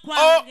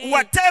 or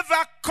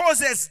whatever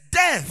causes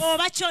death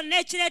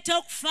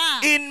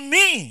in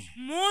me,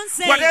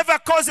 whatever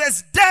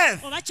causes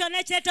death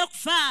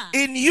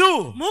in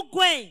you,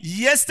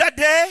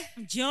 yesterday,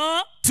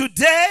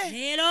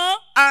 today,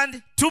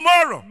 and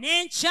tomorrow,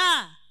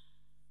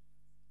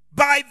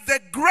 by the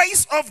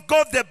grace of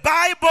God, the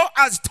Bible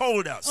has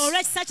told us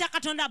that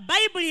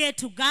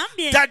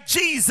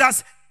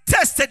Jesus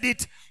tested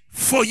it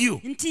for you.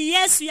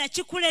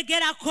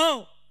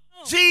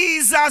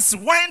 Jesus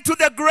went to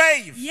the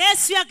grave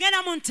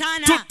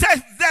to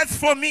test death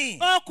for me.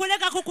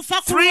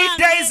 3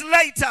 days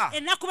later,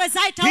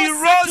 he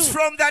rose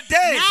from the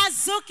dead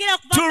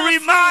to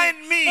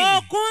remind me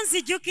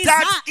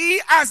that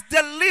he has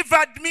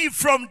delivered me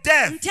from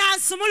death,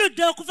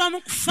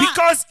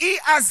 because he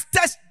has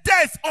tested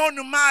death on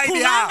my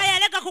behalf,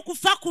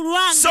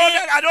 so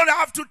that I don't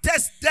have to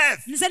test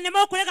death.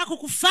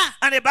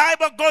 And the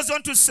Bible goes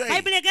on to say,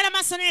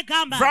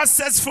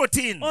 verses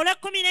 14,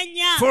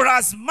 for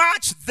as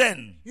much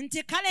then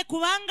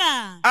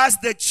as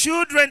the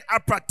children are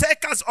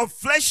partakers of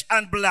flesh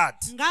and blood,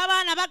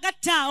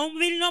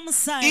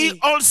 he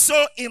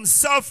also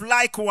himself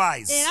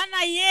likewise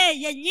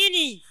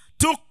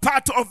took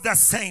part of the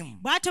same,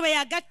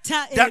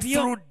 that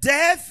through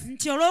death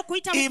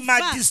he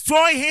might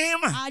destroy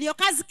him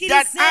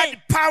that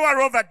had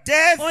power over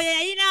death,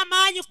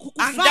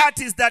 and that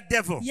is the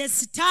devil,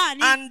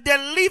 and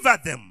deliver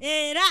them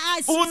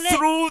who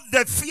through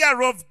the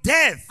fear of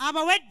death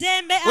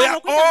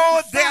were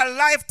all their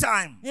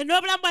lifetime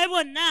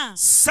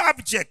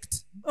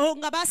subject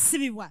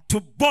to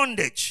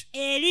bondage.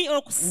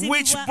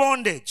 Which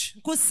bondage?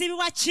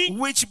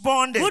 Which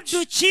bondage?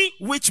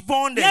 Which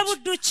bondage?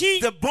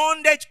 The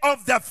bondage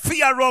of the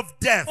fear of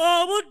death.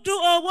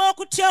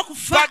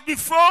 But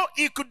before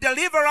he could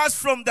deliver us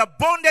from the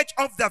bondage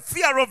of the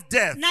fear of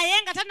death,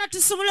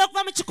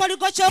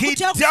 he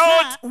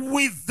dealt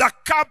with the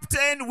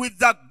captain, with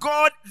the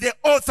God, the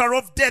author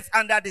of death,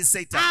 and that is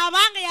Satan.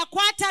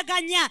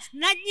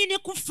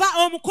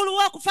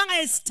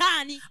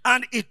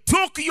 And he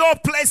took your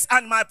place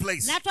and my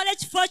place to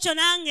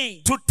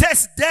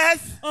test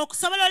death.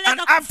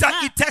 And after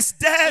he tests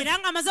death,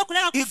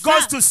 he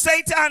goes to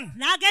Satan.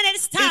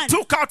 He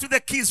took out the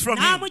keys from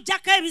him. And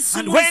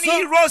when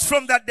he rose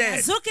from the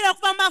dead,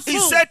 he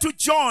said to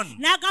John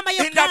in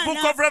the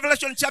book of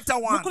Revelation chapter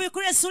 1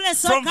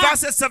 from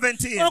verses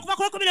 17,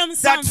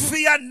 that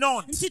fear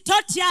not,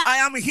 I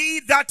am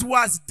he that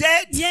was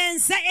dead,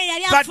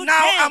 but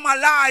now I'm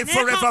alive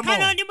forevermore,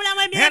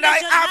 and I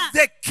have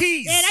the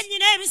keys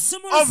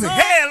of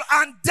hell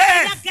and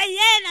death.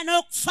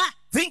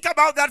 Think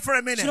about that for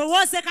a minute.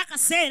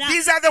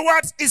 These are the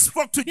words he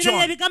spoke to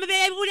John. He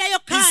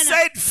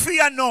said,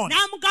 fear not.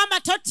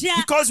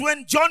 Because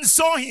when John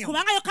saw him,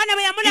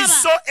 he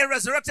saw a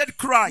resurrected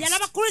Christ.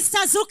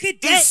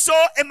 He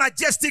saw a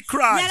majestic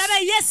Christ.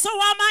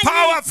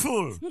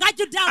 Powerful.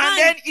 And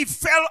then he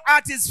fell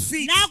at his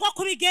feet.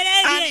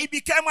 And he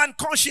became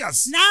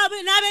unconscious. And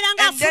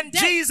then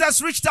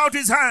Jesus reached out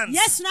his hands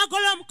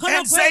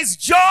and says,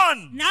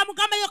 John,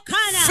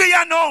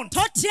 fear not.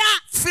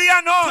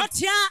 Fear not.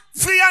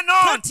 Fear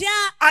not,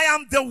 I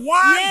am the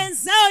one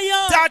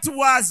that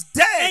was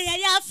dead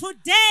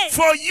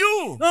for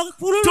you,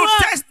 to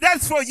test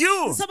death for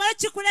you,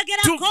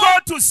 to go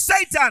to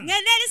Satan,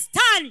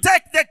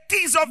 take the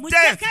keys of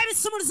death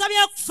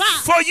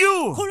for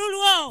you, for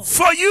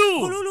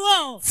you,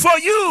 for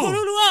you,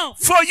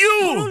 for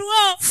you,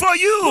 for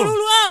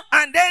you.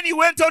 And then he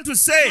went on to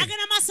say,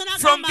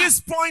 from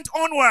this point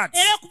onwards,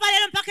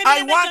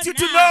 I want you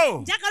to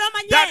know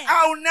that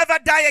I will never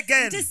die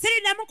again.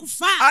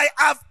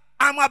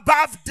 I'm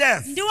above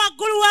death.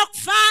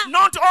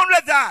 Not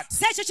only that,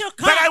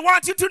 but I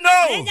want you to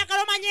know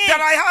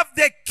that I have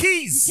the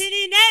keys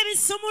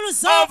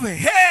of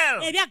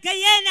hell and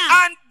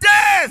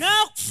death.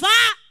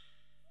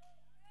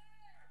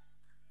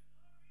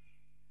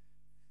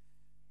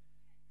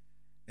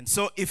 And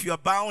so if you are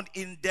bound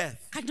in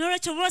death,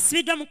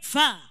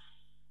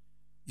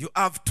 you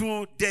have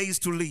 2 days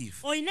to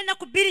live.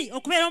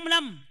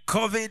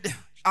 COVID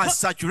has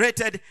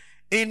saturated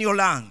in your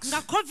lungs.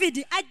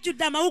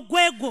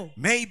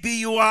 Maybe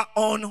you are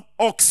on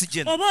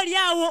oxygen.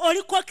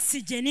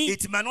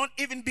 It may not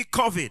even be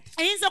COVID.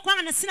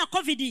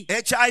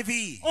 HIV,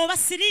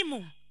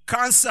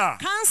 cancer,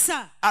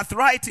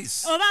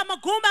 arthritis,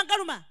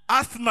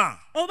 asthma,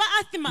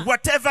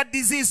 whatever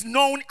disease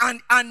known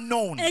and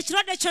unknown that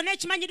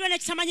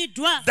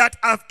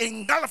have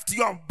engulfed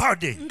your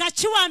body,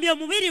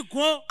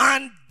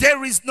 and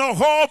there is no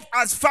hope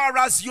as far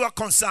as you are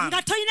concerned.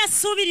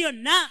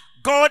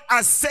 God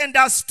has sent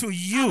us to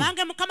you to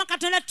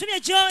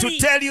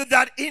tell you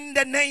that in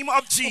the name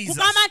of Jesus,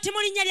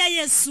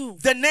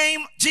 the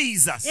name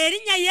Jesus,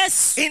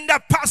 in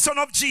the person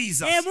of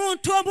Jesus, in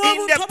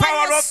the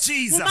power of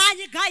Jesus,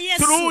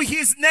 through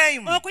his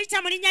name,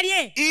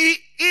 he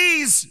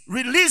is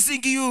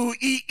releasing you,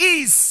 he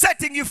is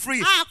setting you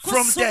free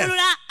from death.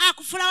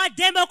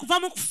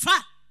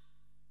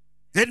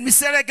 Let me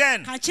say it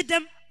again.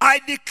 I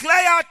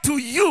declare to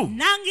you,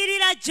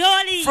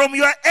 from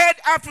your head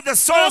up to the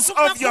soles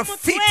of your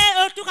feet,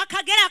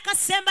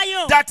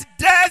 that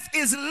death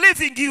is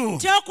leaving you.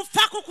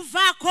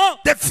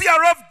 The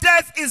fear of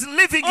death is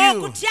leaving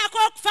you. In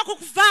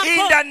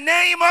the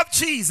name of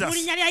Jesus.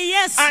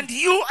 And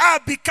you are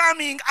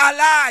becoming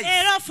alive.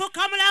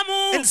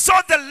 And so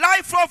the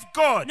life of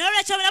God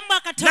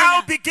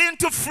now begin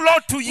to flow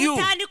to you.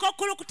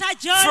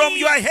 From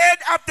your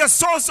head up the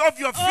soles of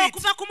your feet.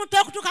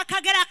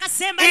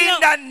 In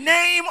the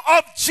name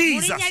of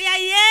Jesus,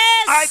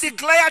 I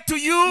declare to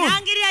you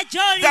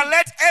that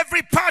let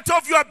every part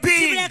of your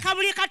being,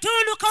 from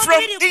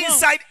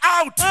inside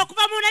out,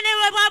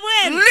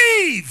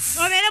 live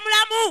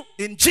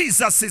in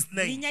Jesus'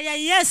 name.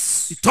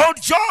 He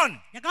told John,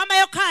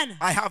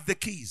 I have the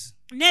keys.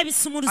 I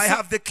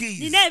have the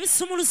keys.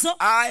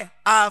 I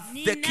have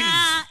the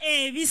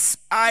keys.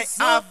 I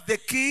have the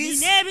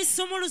keys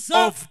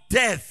of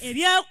death.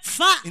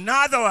 In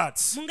other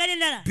words,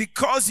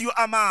 because you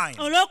are mine,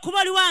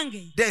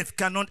 death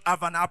cannot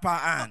have an upper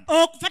hand.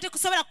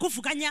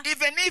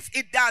 Even if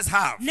it does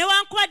have,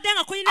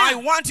 I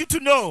want you to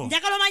know,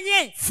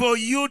 for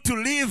you to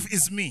live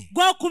is me,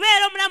 but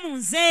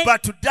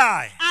to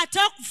die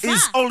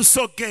is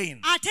also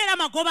gain.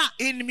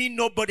 In me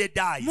nobody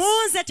dies.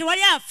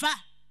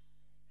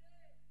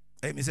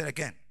 Let me say it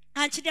again.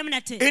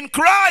 In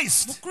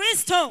Christ,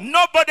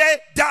 nobody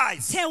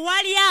dies.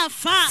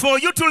 For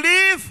you to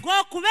live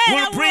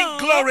will bring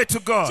glory to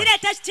God.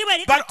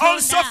 But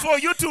also for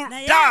you to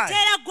die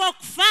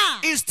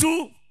is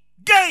to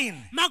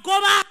gain.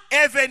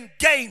 Even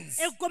gains.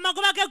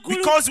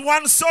 Because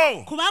one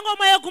soul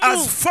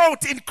has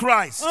fought in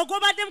Christ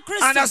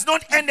and has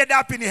not ended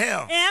up in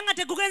hell.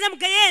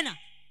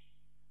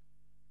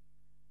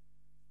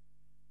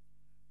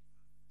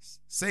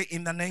 Say,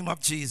 in the name of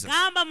Jesus,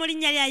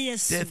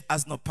 death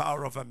has no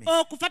power over me.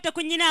 I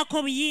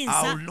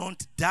will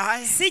not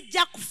die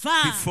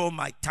before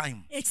my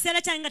time. Say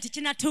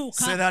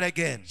that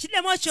again.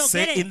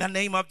 Say, in the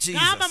name of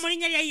Jesus,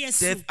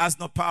 death has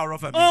no power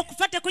over me. I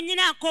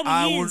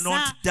will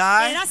not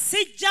die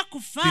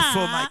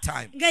before my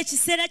time.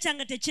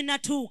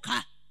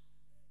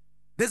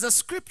 There's a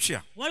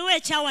scripture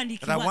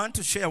that I want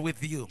to share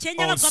with you also.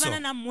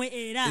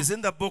 It's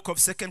in the book of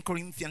 2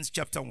 Corinthians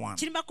chapter 1.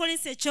 2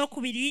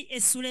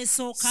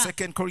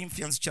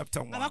 Corinthians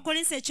chapter 1.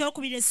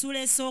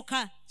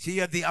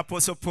 Here the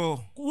Apostle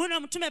Paul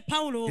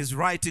is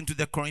writing to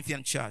the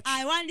Corinthian church.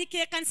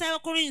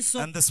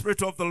 And the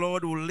Spirit of the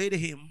Lord will lead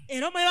him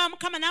to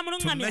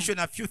mention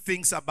a few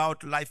things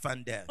about life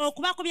and death.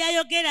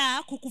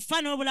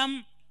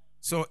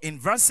 So in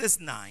verses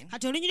 9, in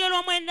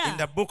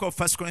the book of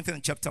 1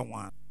 Corinthians chapter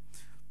 1,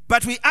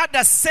 but we had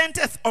the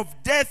sentence of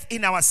death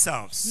in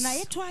ourselves,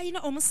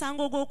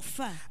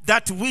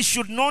 that we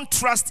should not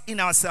trust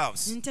in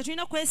ourselves.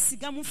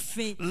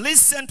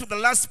 Listen to the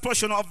last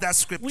portion of that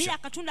scripture.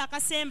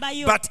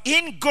 But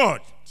in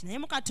God,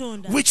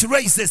 which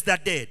raises the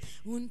dead.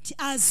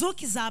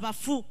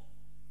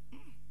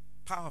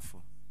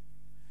 Powerful.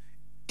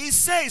 He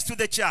says to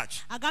the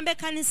church,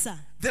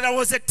 there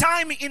was a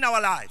time in our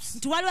lives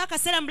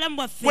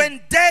when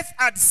death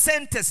had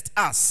sentenced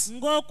us.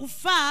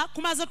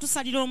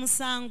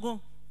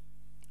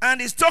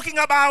 And he's talking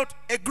about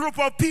a group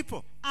of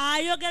people.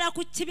 And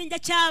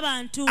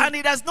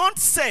he does not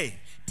say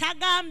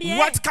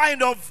what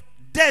kind of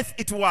death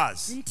it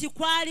was,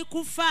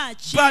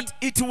 but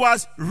it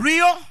was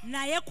real.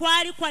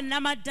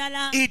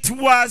 It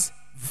was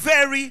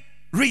very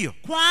real.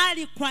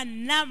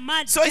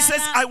 So he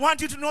says, I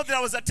want you to know there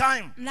was a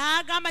time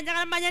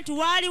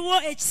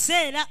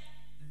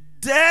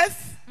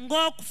death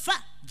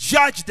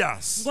judged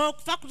us and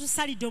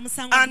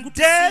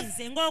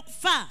death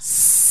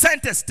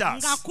sentenced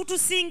us,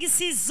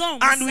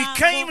 and we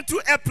came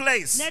to a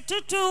place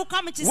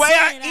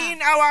where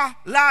in our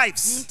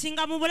lives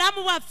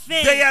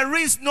there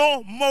is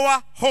no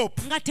more hope,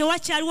 but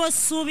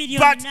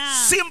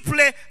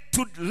simply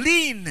to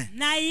lean,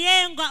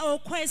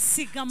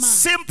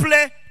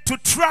 simply to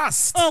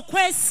trust,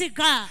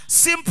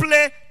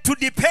 simply to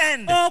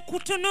depend on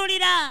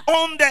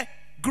the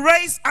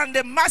grace and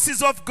the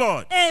mercies of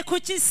God, who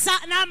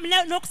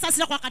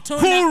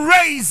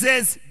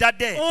raises the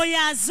dead.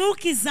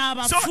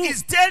 So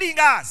he's telling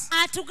us,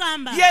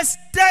 yes,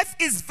 death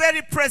is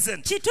very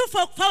present,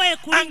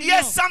 and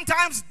yes,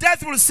 sometimes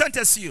death will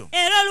sentence you,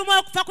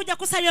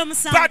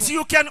 but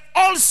you can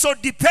also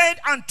depend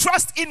and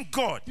trust in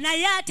God, who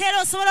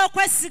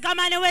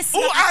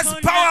has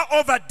power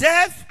over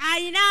death,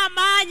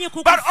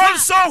 but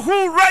also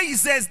who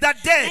raises the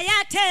dead.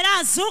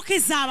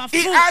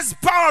 He has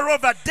power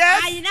over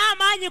death,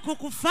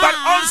 but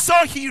also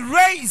he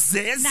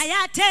raises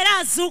the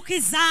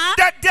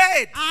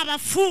dead.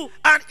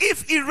 And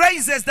if he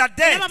raises the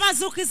dead,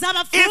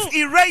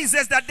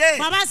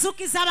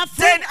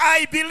 then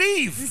I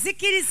believe he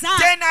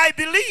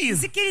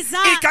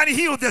can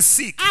heal the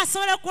sick.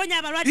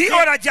 He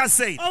ought to just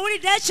say,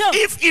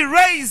 if he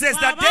raises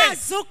the dead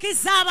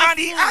and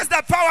he has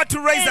the power to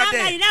raise the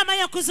dead,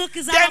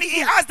 then he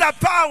has the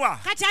power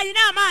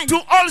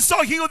to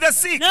also heal the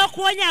sick.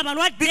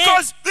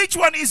 Because which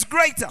one is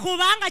greater?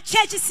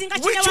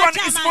 Which one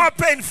is more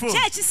painful? To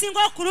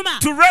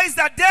raise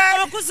the dead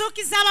or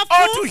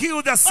to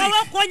heal the sick?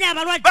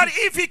 But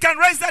if he can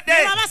raise the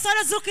dead,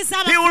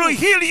 he will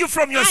heal you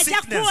from your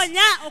sickness.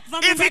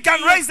 If he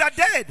can raise the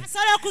dead,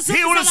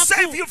 he will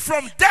save you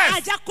from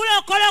death.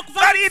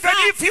 But even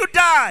if you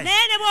die,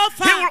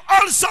 he will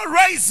also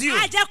raise you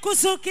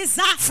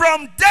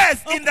from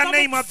death in the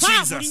name of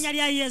Jesus.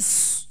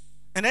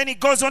 And then he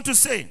goes on to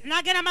say,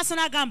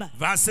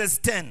 verses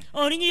 10,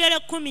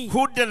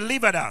 who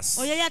delivered us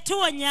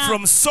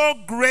from so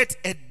great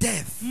a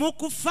death. Then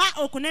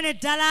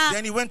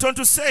he went on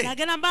to say,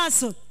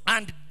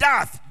 and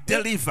doth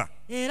deliver.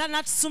 In whom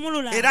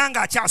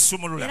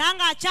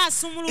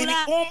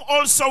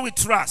also we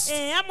trust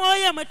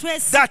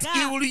that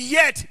he will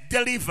yet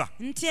deliver.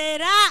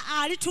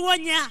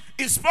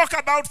 He spoke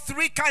about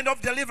 3 kinds of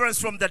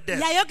deliverance from the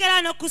death.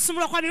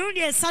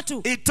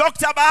 He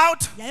talked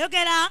about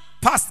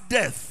past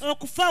death.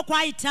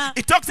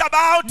 He talks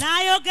about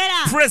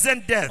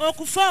present death.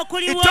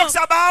 He talks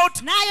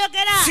about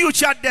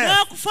future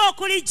death.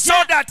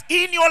 So that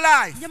in your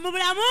life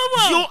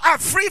you are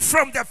free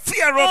from the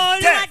fear of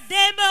death.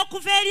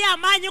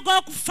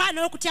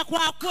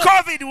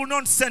 COVID will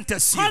not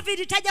sentence you,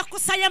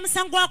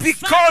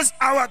 because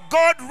our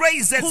God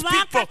raises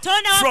people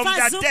from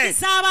the dead.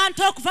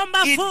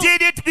 He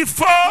did it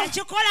before,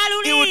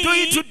 he will do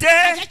it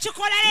today.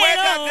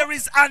 Whether there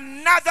is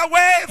another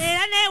wave,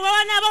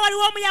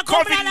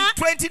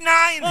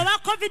 COVID-29,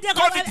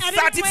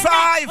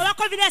 COVID-35,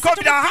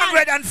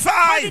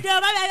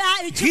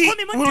 COVID-105, he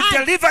will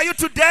deliver you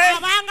today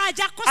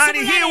and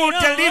he will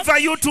deliver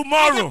you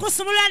tomorrow.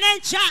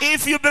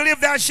 If you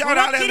believe that, shout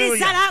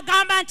hallelujah.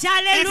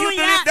 If you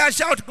believe that,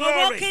 shout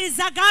glory.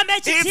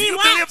 If you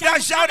believe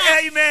that, shout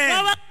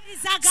amen.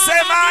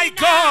 Say, my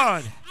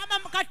God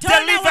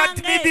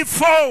delivered me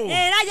before,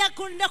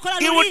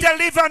 he will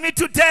deliver me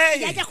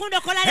today, and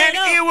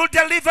he will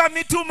deliver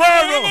me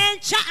tomorrow.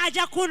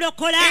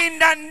 In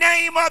the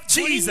name of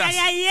Jesus,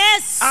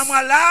 I'm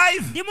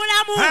alive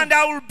and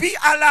I will be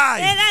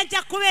alive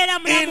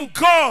in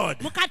God,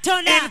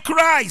 in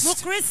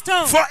Christ,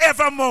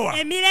 forevermore.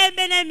 In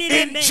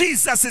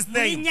Jesus'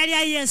 name.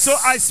 So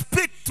I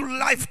speak to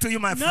life to you,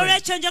 my friend.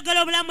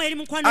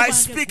 I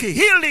speak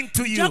healing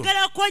to you.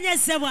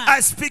 I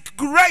speak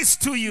grace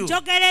to you.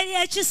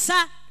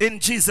 In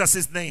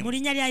Jesus' name.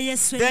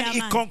 Then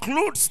he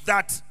concludes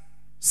that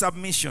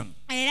submission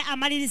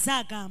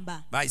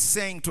by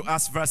saying to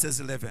us, verses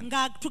 11,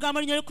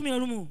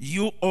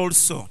 you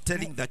also,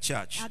 telling the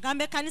church,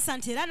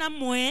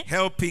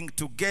 helping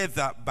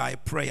together by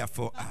prayer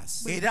for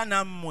us. Era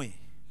nammwe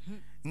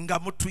nga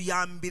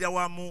mutuyambira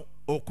wamu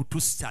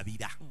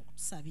okutusabira.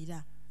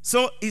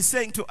 So he's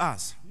saying to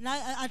us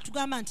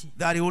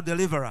that he will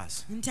deliver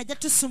us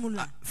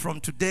from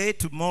today,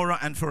 tomorrow,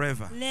 and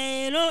forever.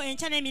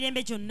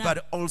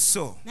 But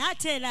also,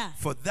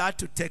 for that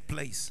to take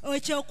place,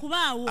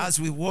 as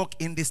we walk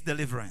in this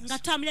deliverance,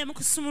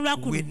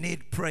 we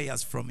need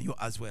prayers from you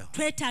as well.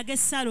 So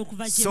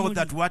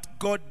that what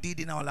God did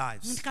in our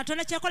lives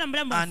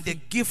and the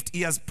gift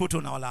he has put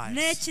on our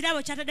lives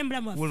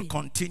will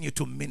continue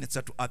to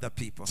minister to other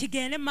people.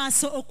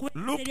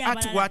 Look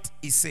at what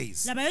he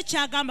says.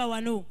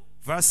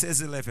 Verses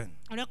 11.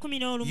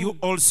 You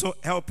also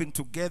helping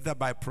together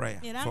by prayer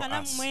for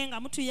us, that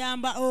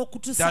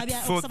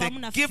for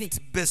the gift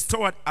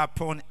bestowed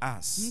upon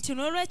us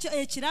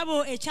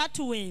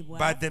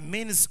by the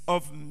means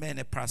of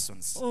many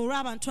persons,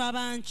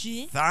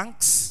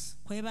 thanks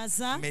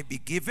may be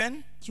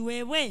given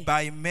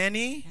by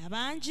many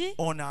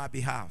on our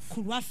behalf.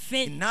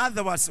 In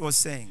other words, I was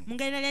saying,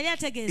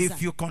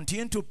 if you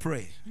continue to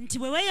pray,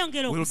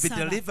 we'll be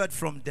delivered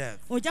from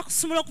death,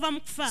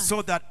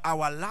 so that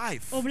our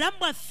life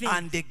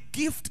and the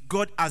gift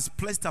God has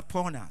placed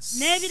upon us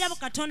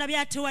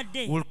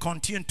will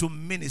continue to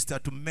minister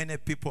to many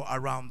people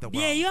around the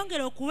world.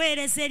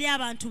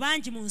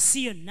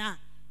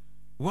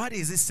 What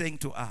is he saying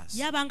to us?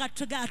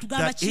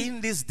 That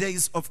in these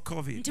days of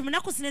COVID,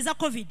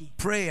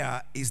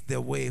 prayer is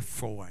the way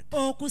forward.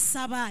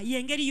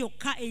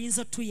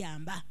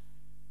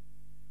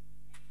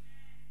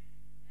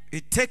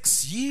 It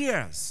takes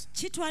years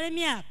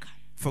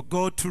for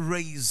God to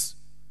raise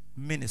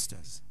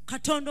ministers, for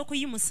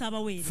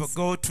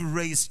God to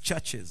raise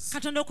churches,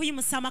 for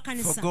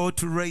God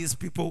to raise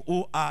people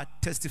who are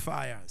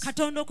testifiers.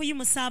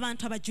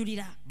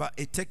 But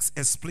it takes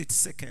a split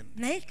second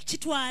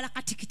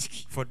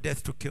for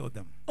death to kill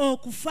them.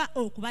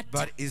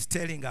 But he's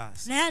telling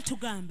us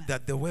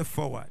that the way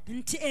forward,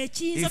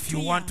 if you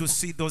want to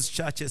see those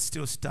churches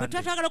still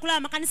standing,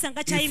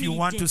 if you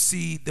want to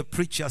see the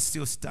preachers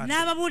still standing,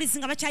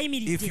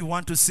 if you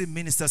want to see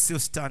ministers still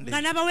standing,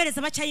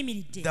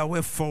 the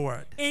way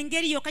forward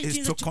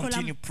is to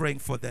continue praying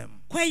for them.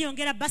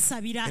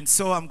 And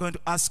so I'm going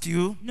to ask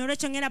you,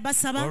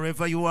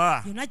 wherever you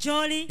are,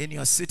 in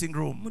your sitting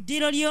room,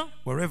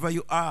 wherever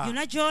you are,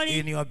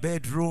 in your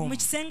bedroom,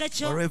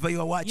 wherever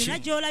you are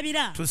watching,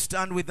 to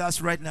stand with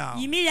us right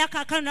now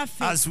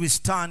as we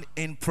stand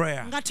in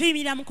prayer,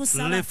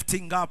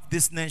 lifting up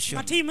this nation,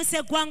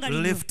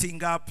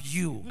 lifting up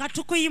you,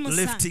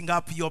 lifting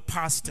up your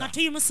pastor.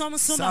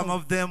 Some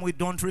of them we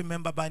don't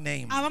remember by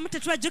name,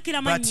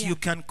 but you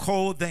can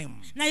call them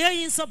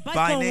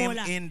by name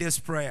in this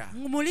prayer.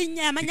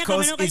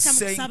 Because it's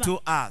saying to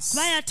us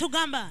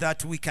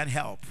that we can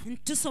help.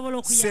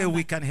 Say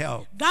we can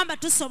help.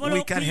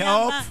 We can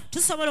help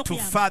to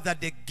further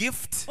the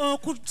gift and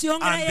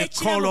the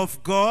call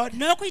of God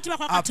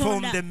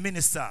upon the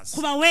ministers,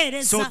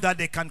 so that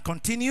they can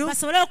continue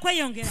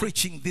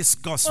preaching this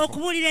gospel,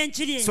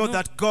 so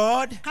that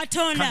God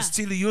can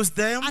still use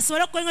them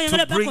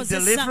to bring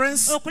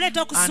deliverance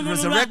and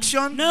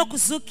resurrection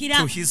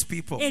to his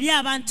people.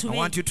 I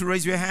want you to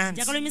raise your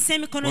hands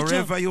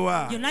wherever you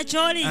are,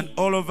 and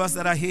all of us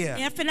that are here.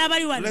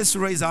 Let's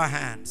raise our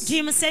hands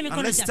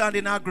and let's stand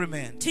in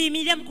agreement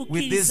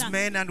with these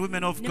men and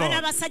women of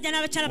God,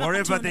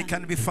 wherever they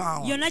can be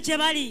found.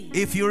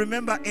 If you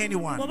remember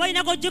anyone,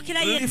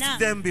 lift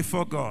them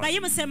before God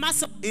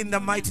in the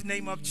mighty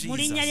name of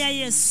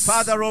Jesus.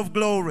 Father of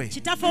glory,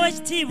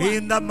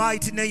 in the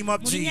mighty name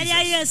of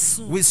Jesus,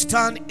 we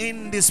stand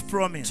in this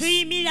promise,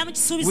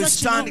 we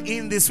stand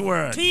in this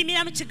word,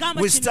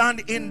 we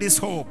stand in this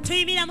hope,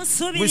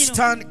 we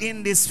stand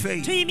in this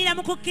faith,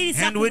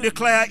 and we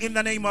declare in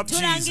the name of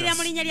Jesus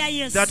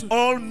that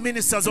all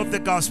ministers of the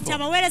gospel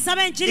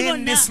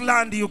in this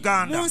land,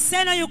 Uganda,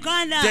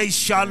 they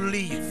shall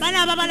live.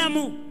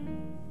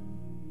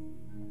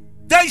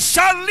 They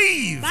shall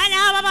live.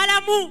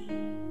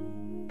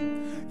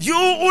 You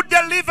who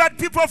delivered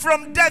people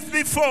from death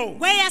before,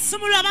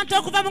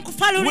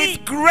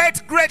 with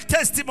great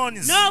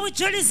testimonies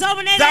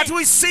that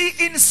we see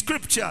in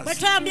scriptures.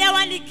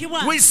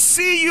 We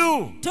see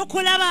you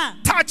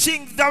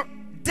touching the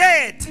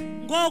dead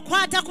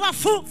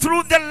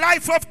through the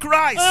life of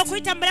Christ.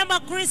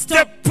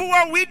 The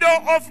poor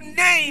widow of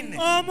Nain,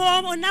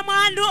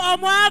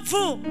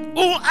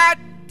 who had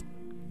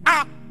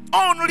a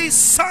only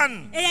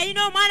son,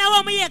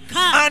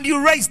 and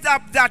you raised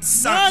up that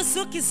son.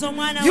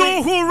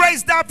 You who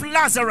raised up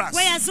Lazarus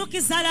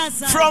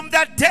from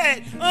the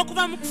dead,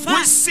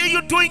 we see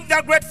you doing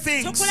the great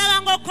things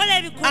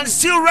and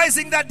still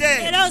raising the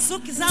dead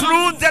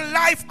through the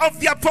life of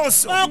the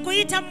apostle.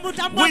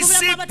 We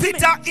see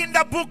Peter in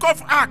the book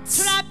of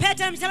Acts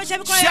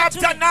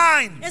chapter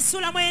 9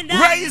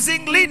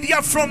 raising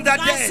Lydia from the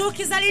dead.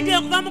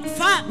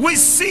 We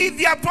see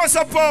the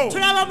apostle Paul in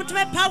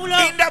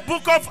the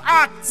book of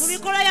Acts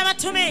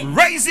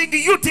raising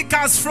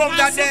Eutychus from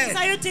the dead.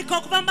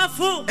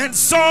 And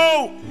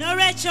so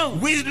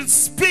we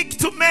speak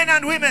to men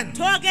and women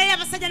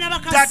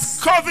that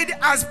COVID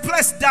has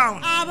pressed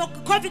down,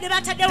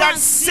 that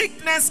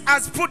sickness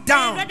has put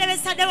down, of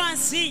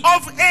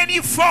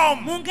any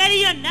form, of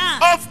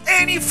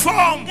any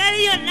form,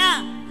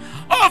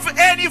 of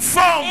any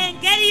form,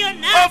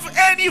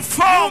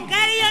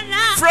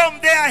 from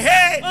their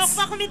heads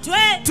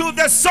to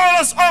the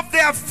soles of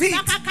their feet,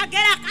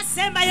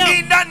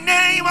 in the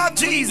name of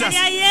Jesus.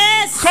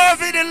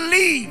 COVID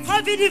leave,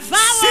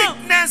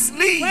 sickness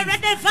leave,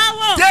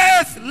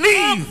 death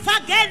leave,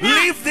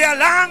 leave their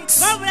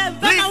lungs,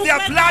 leave their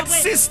blood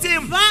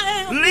system,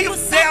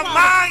 leave their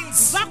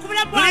minds,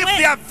 leave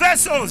their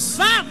vessels.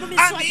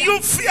 And you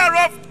fear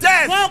of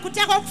death,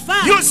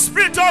 you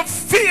spirit of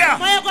fear,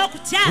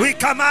 we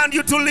command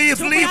you to leave.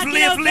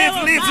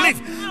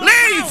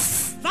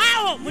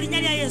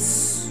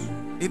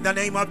 In the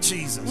name of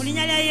Jesus,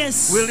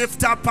 we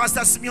lift up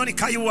Pastor Simeon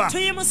Kayua.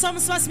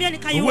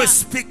 We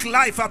speak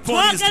life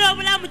upon his.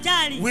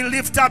 We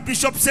lift up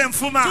Bishop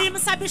Semfuma.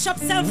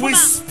 We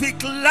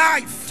speak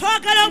life.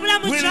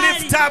 We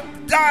lift up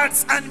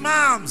dads and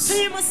moms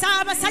in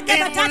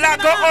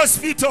Mulago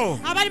Hospital,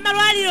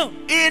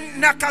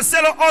 in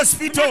Nakasero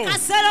Hospital,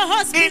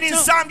 in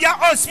Zambia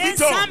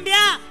Hospital.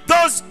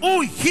 Those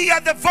who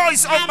hear the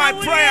voice of my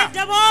prayer,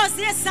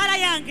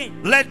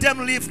 let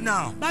them live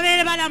now.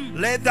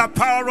 Let the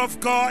power of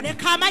God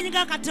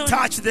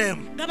touch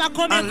them,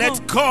 and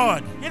let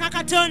God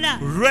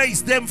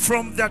raise them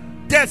from the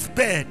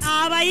deathbed.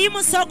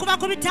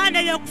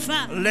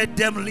 Let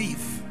them live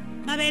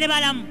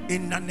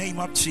in the name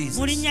of Jesus.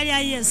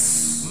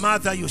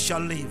 Mother, you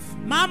shall live.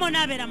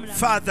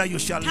 Father, you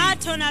shall live.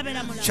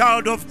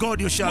 Child of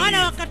God, you shall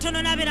live.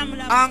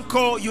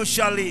 Uncle, you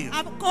shall live.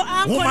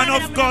 Woman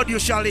of God, you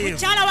shall live.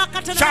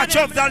 Church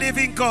of the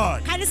living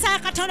God,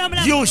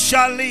 you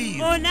shall live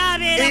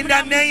in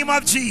the name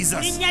of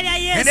Jesus.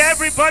 And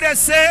everybody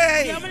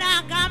say,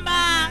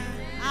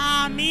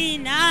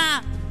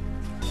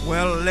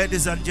 well,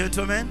 ladies and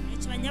gentlemen,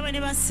 we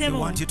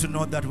want you to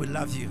know that we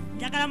love you.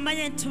 We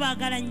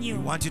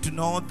want you to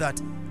know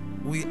that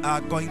we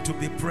are going to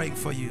be praying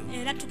for you.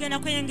 And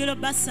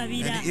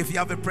if you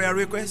have a prayer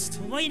request,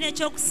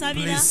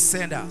 please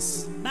send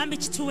us,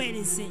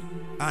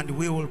 and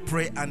we will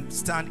pray and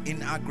stand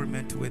in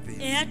agreement with you.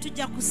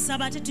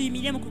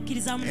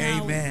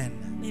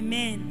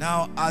 Amen.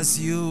 Now, as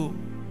you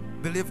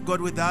believe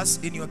God with us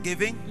in your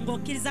giving,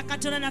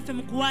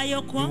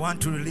 we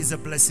want to release a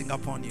blessing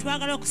upon you.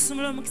 Father,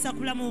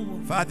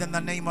 in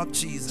the name of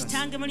Jesus,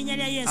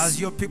 as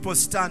your people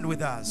stand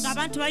with us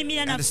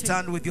and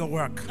stand with your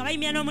work,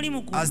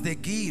 as they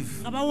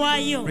give,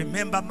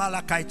 remember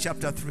Malachi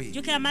chapter 3.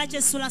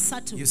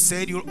 You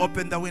said you'll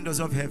open the windows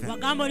of heaven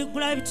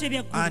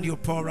and you'll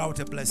pour out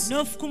a blessing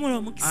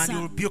and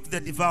you'll rebuke the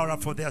devourer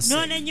for their sake.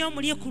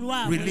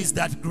 Release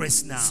that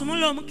grace now.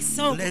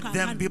 Let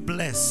them be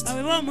blessed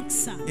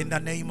in the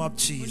name of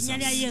Jesus.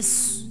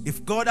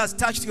 If God has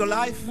touched your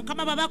life,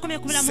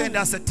 send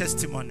us a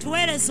testimony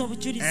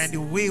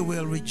and we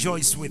will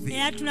rejoice with it.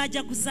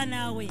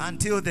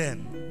 Until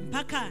then,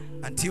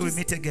 until we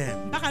meet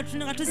again,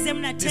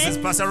 this is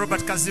Pastor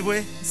Robert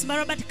Kazibwe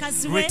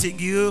greeting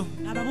you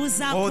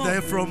all the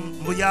way from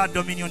Mbuya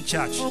Dominion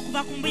Church.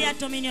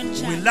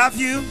 We love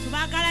you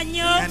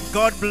and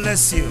God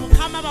bless you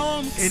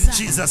in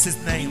Jesus'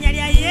 name.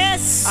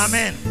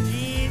 Amen.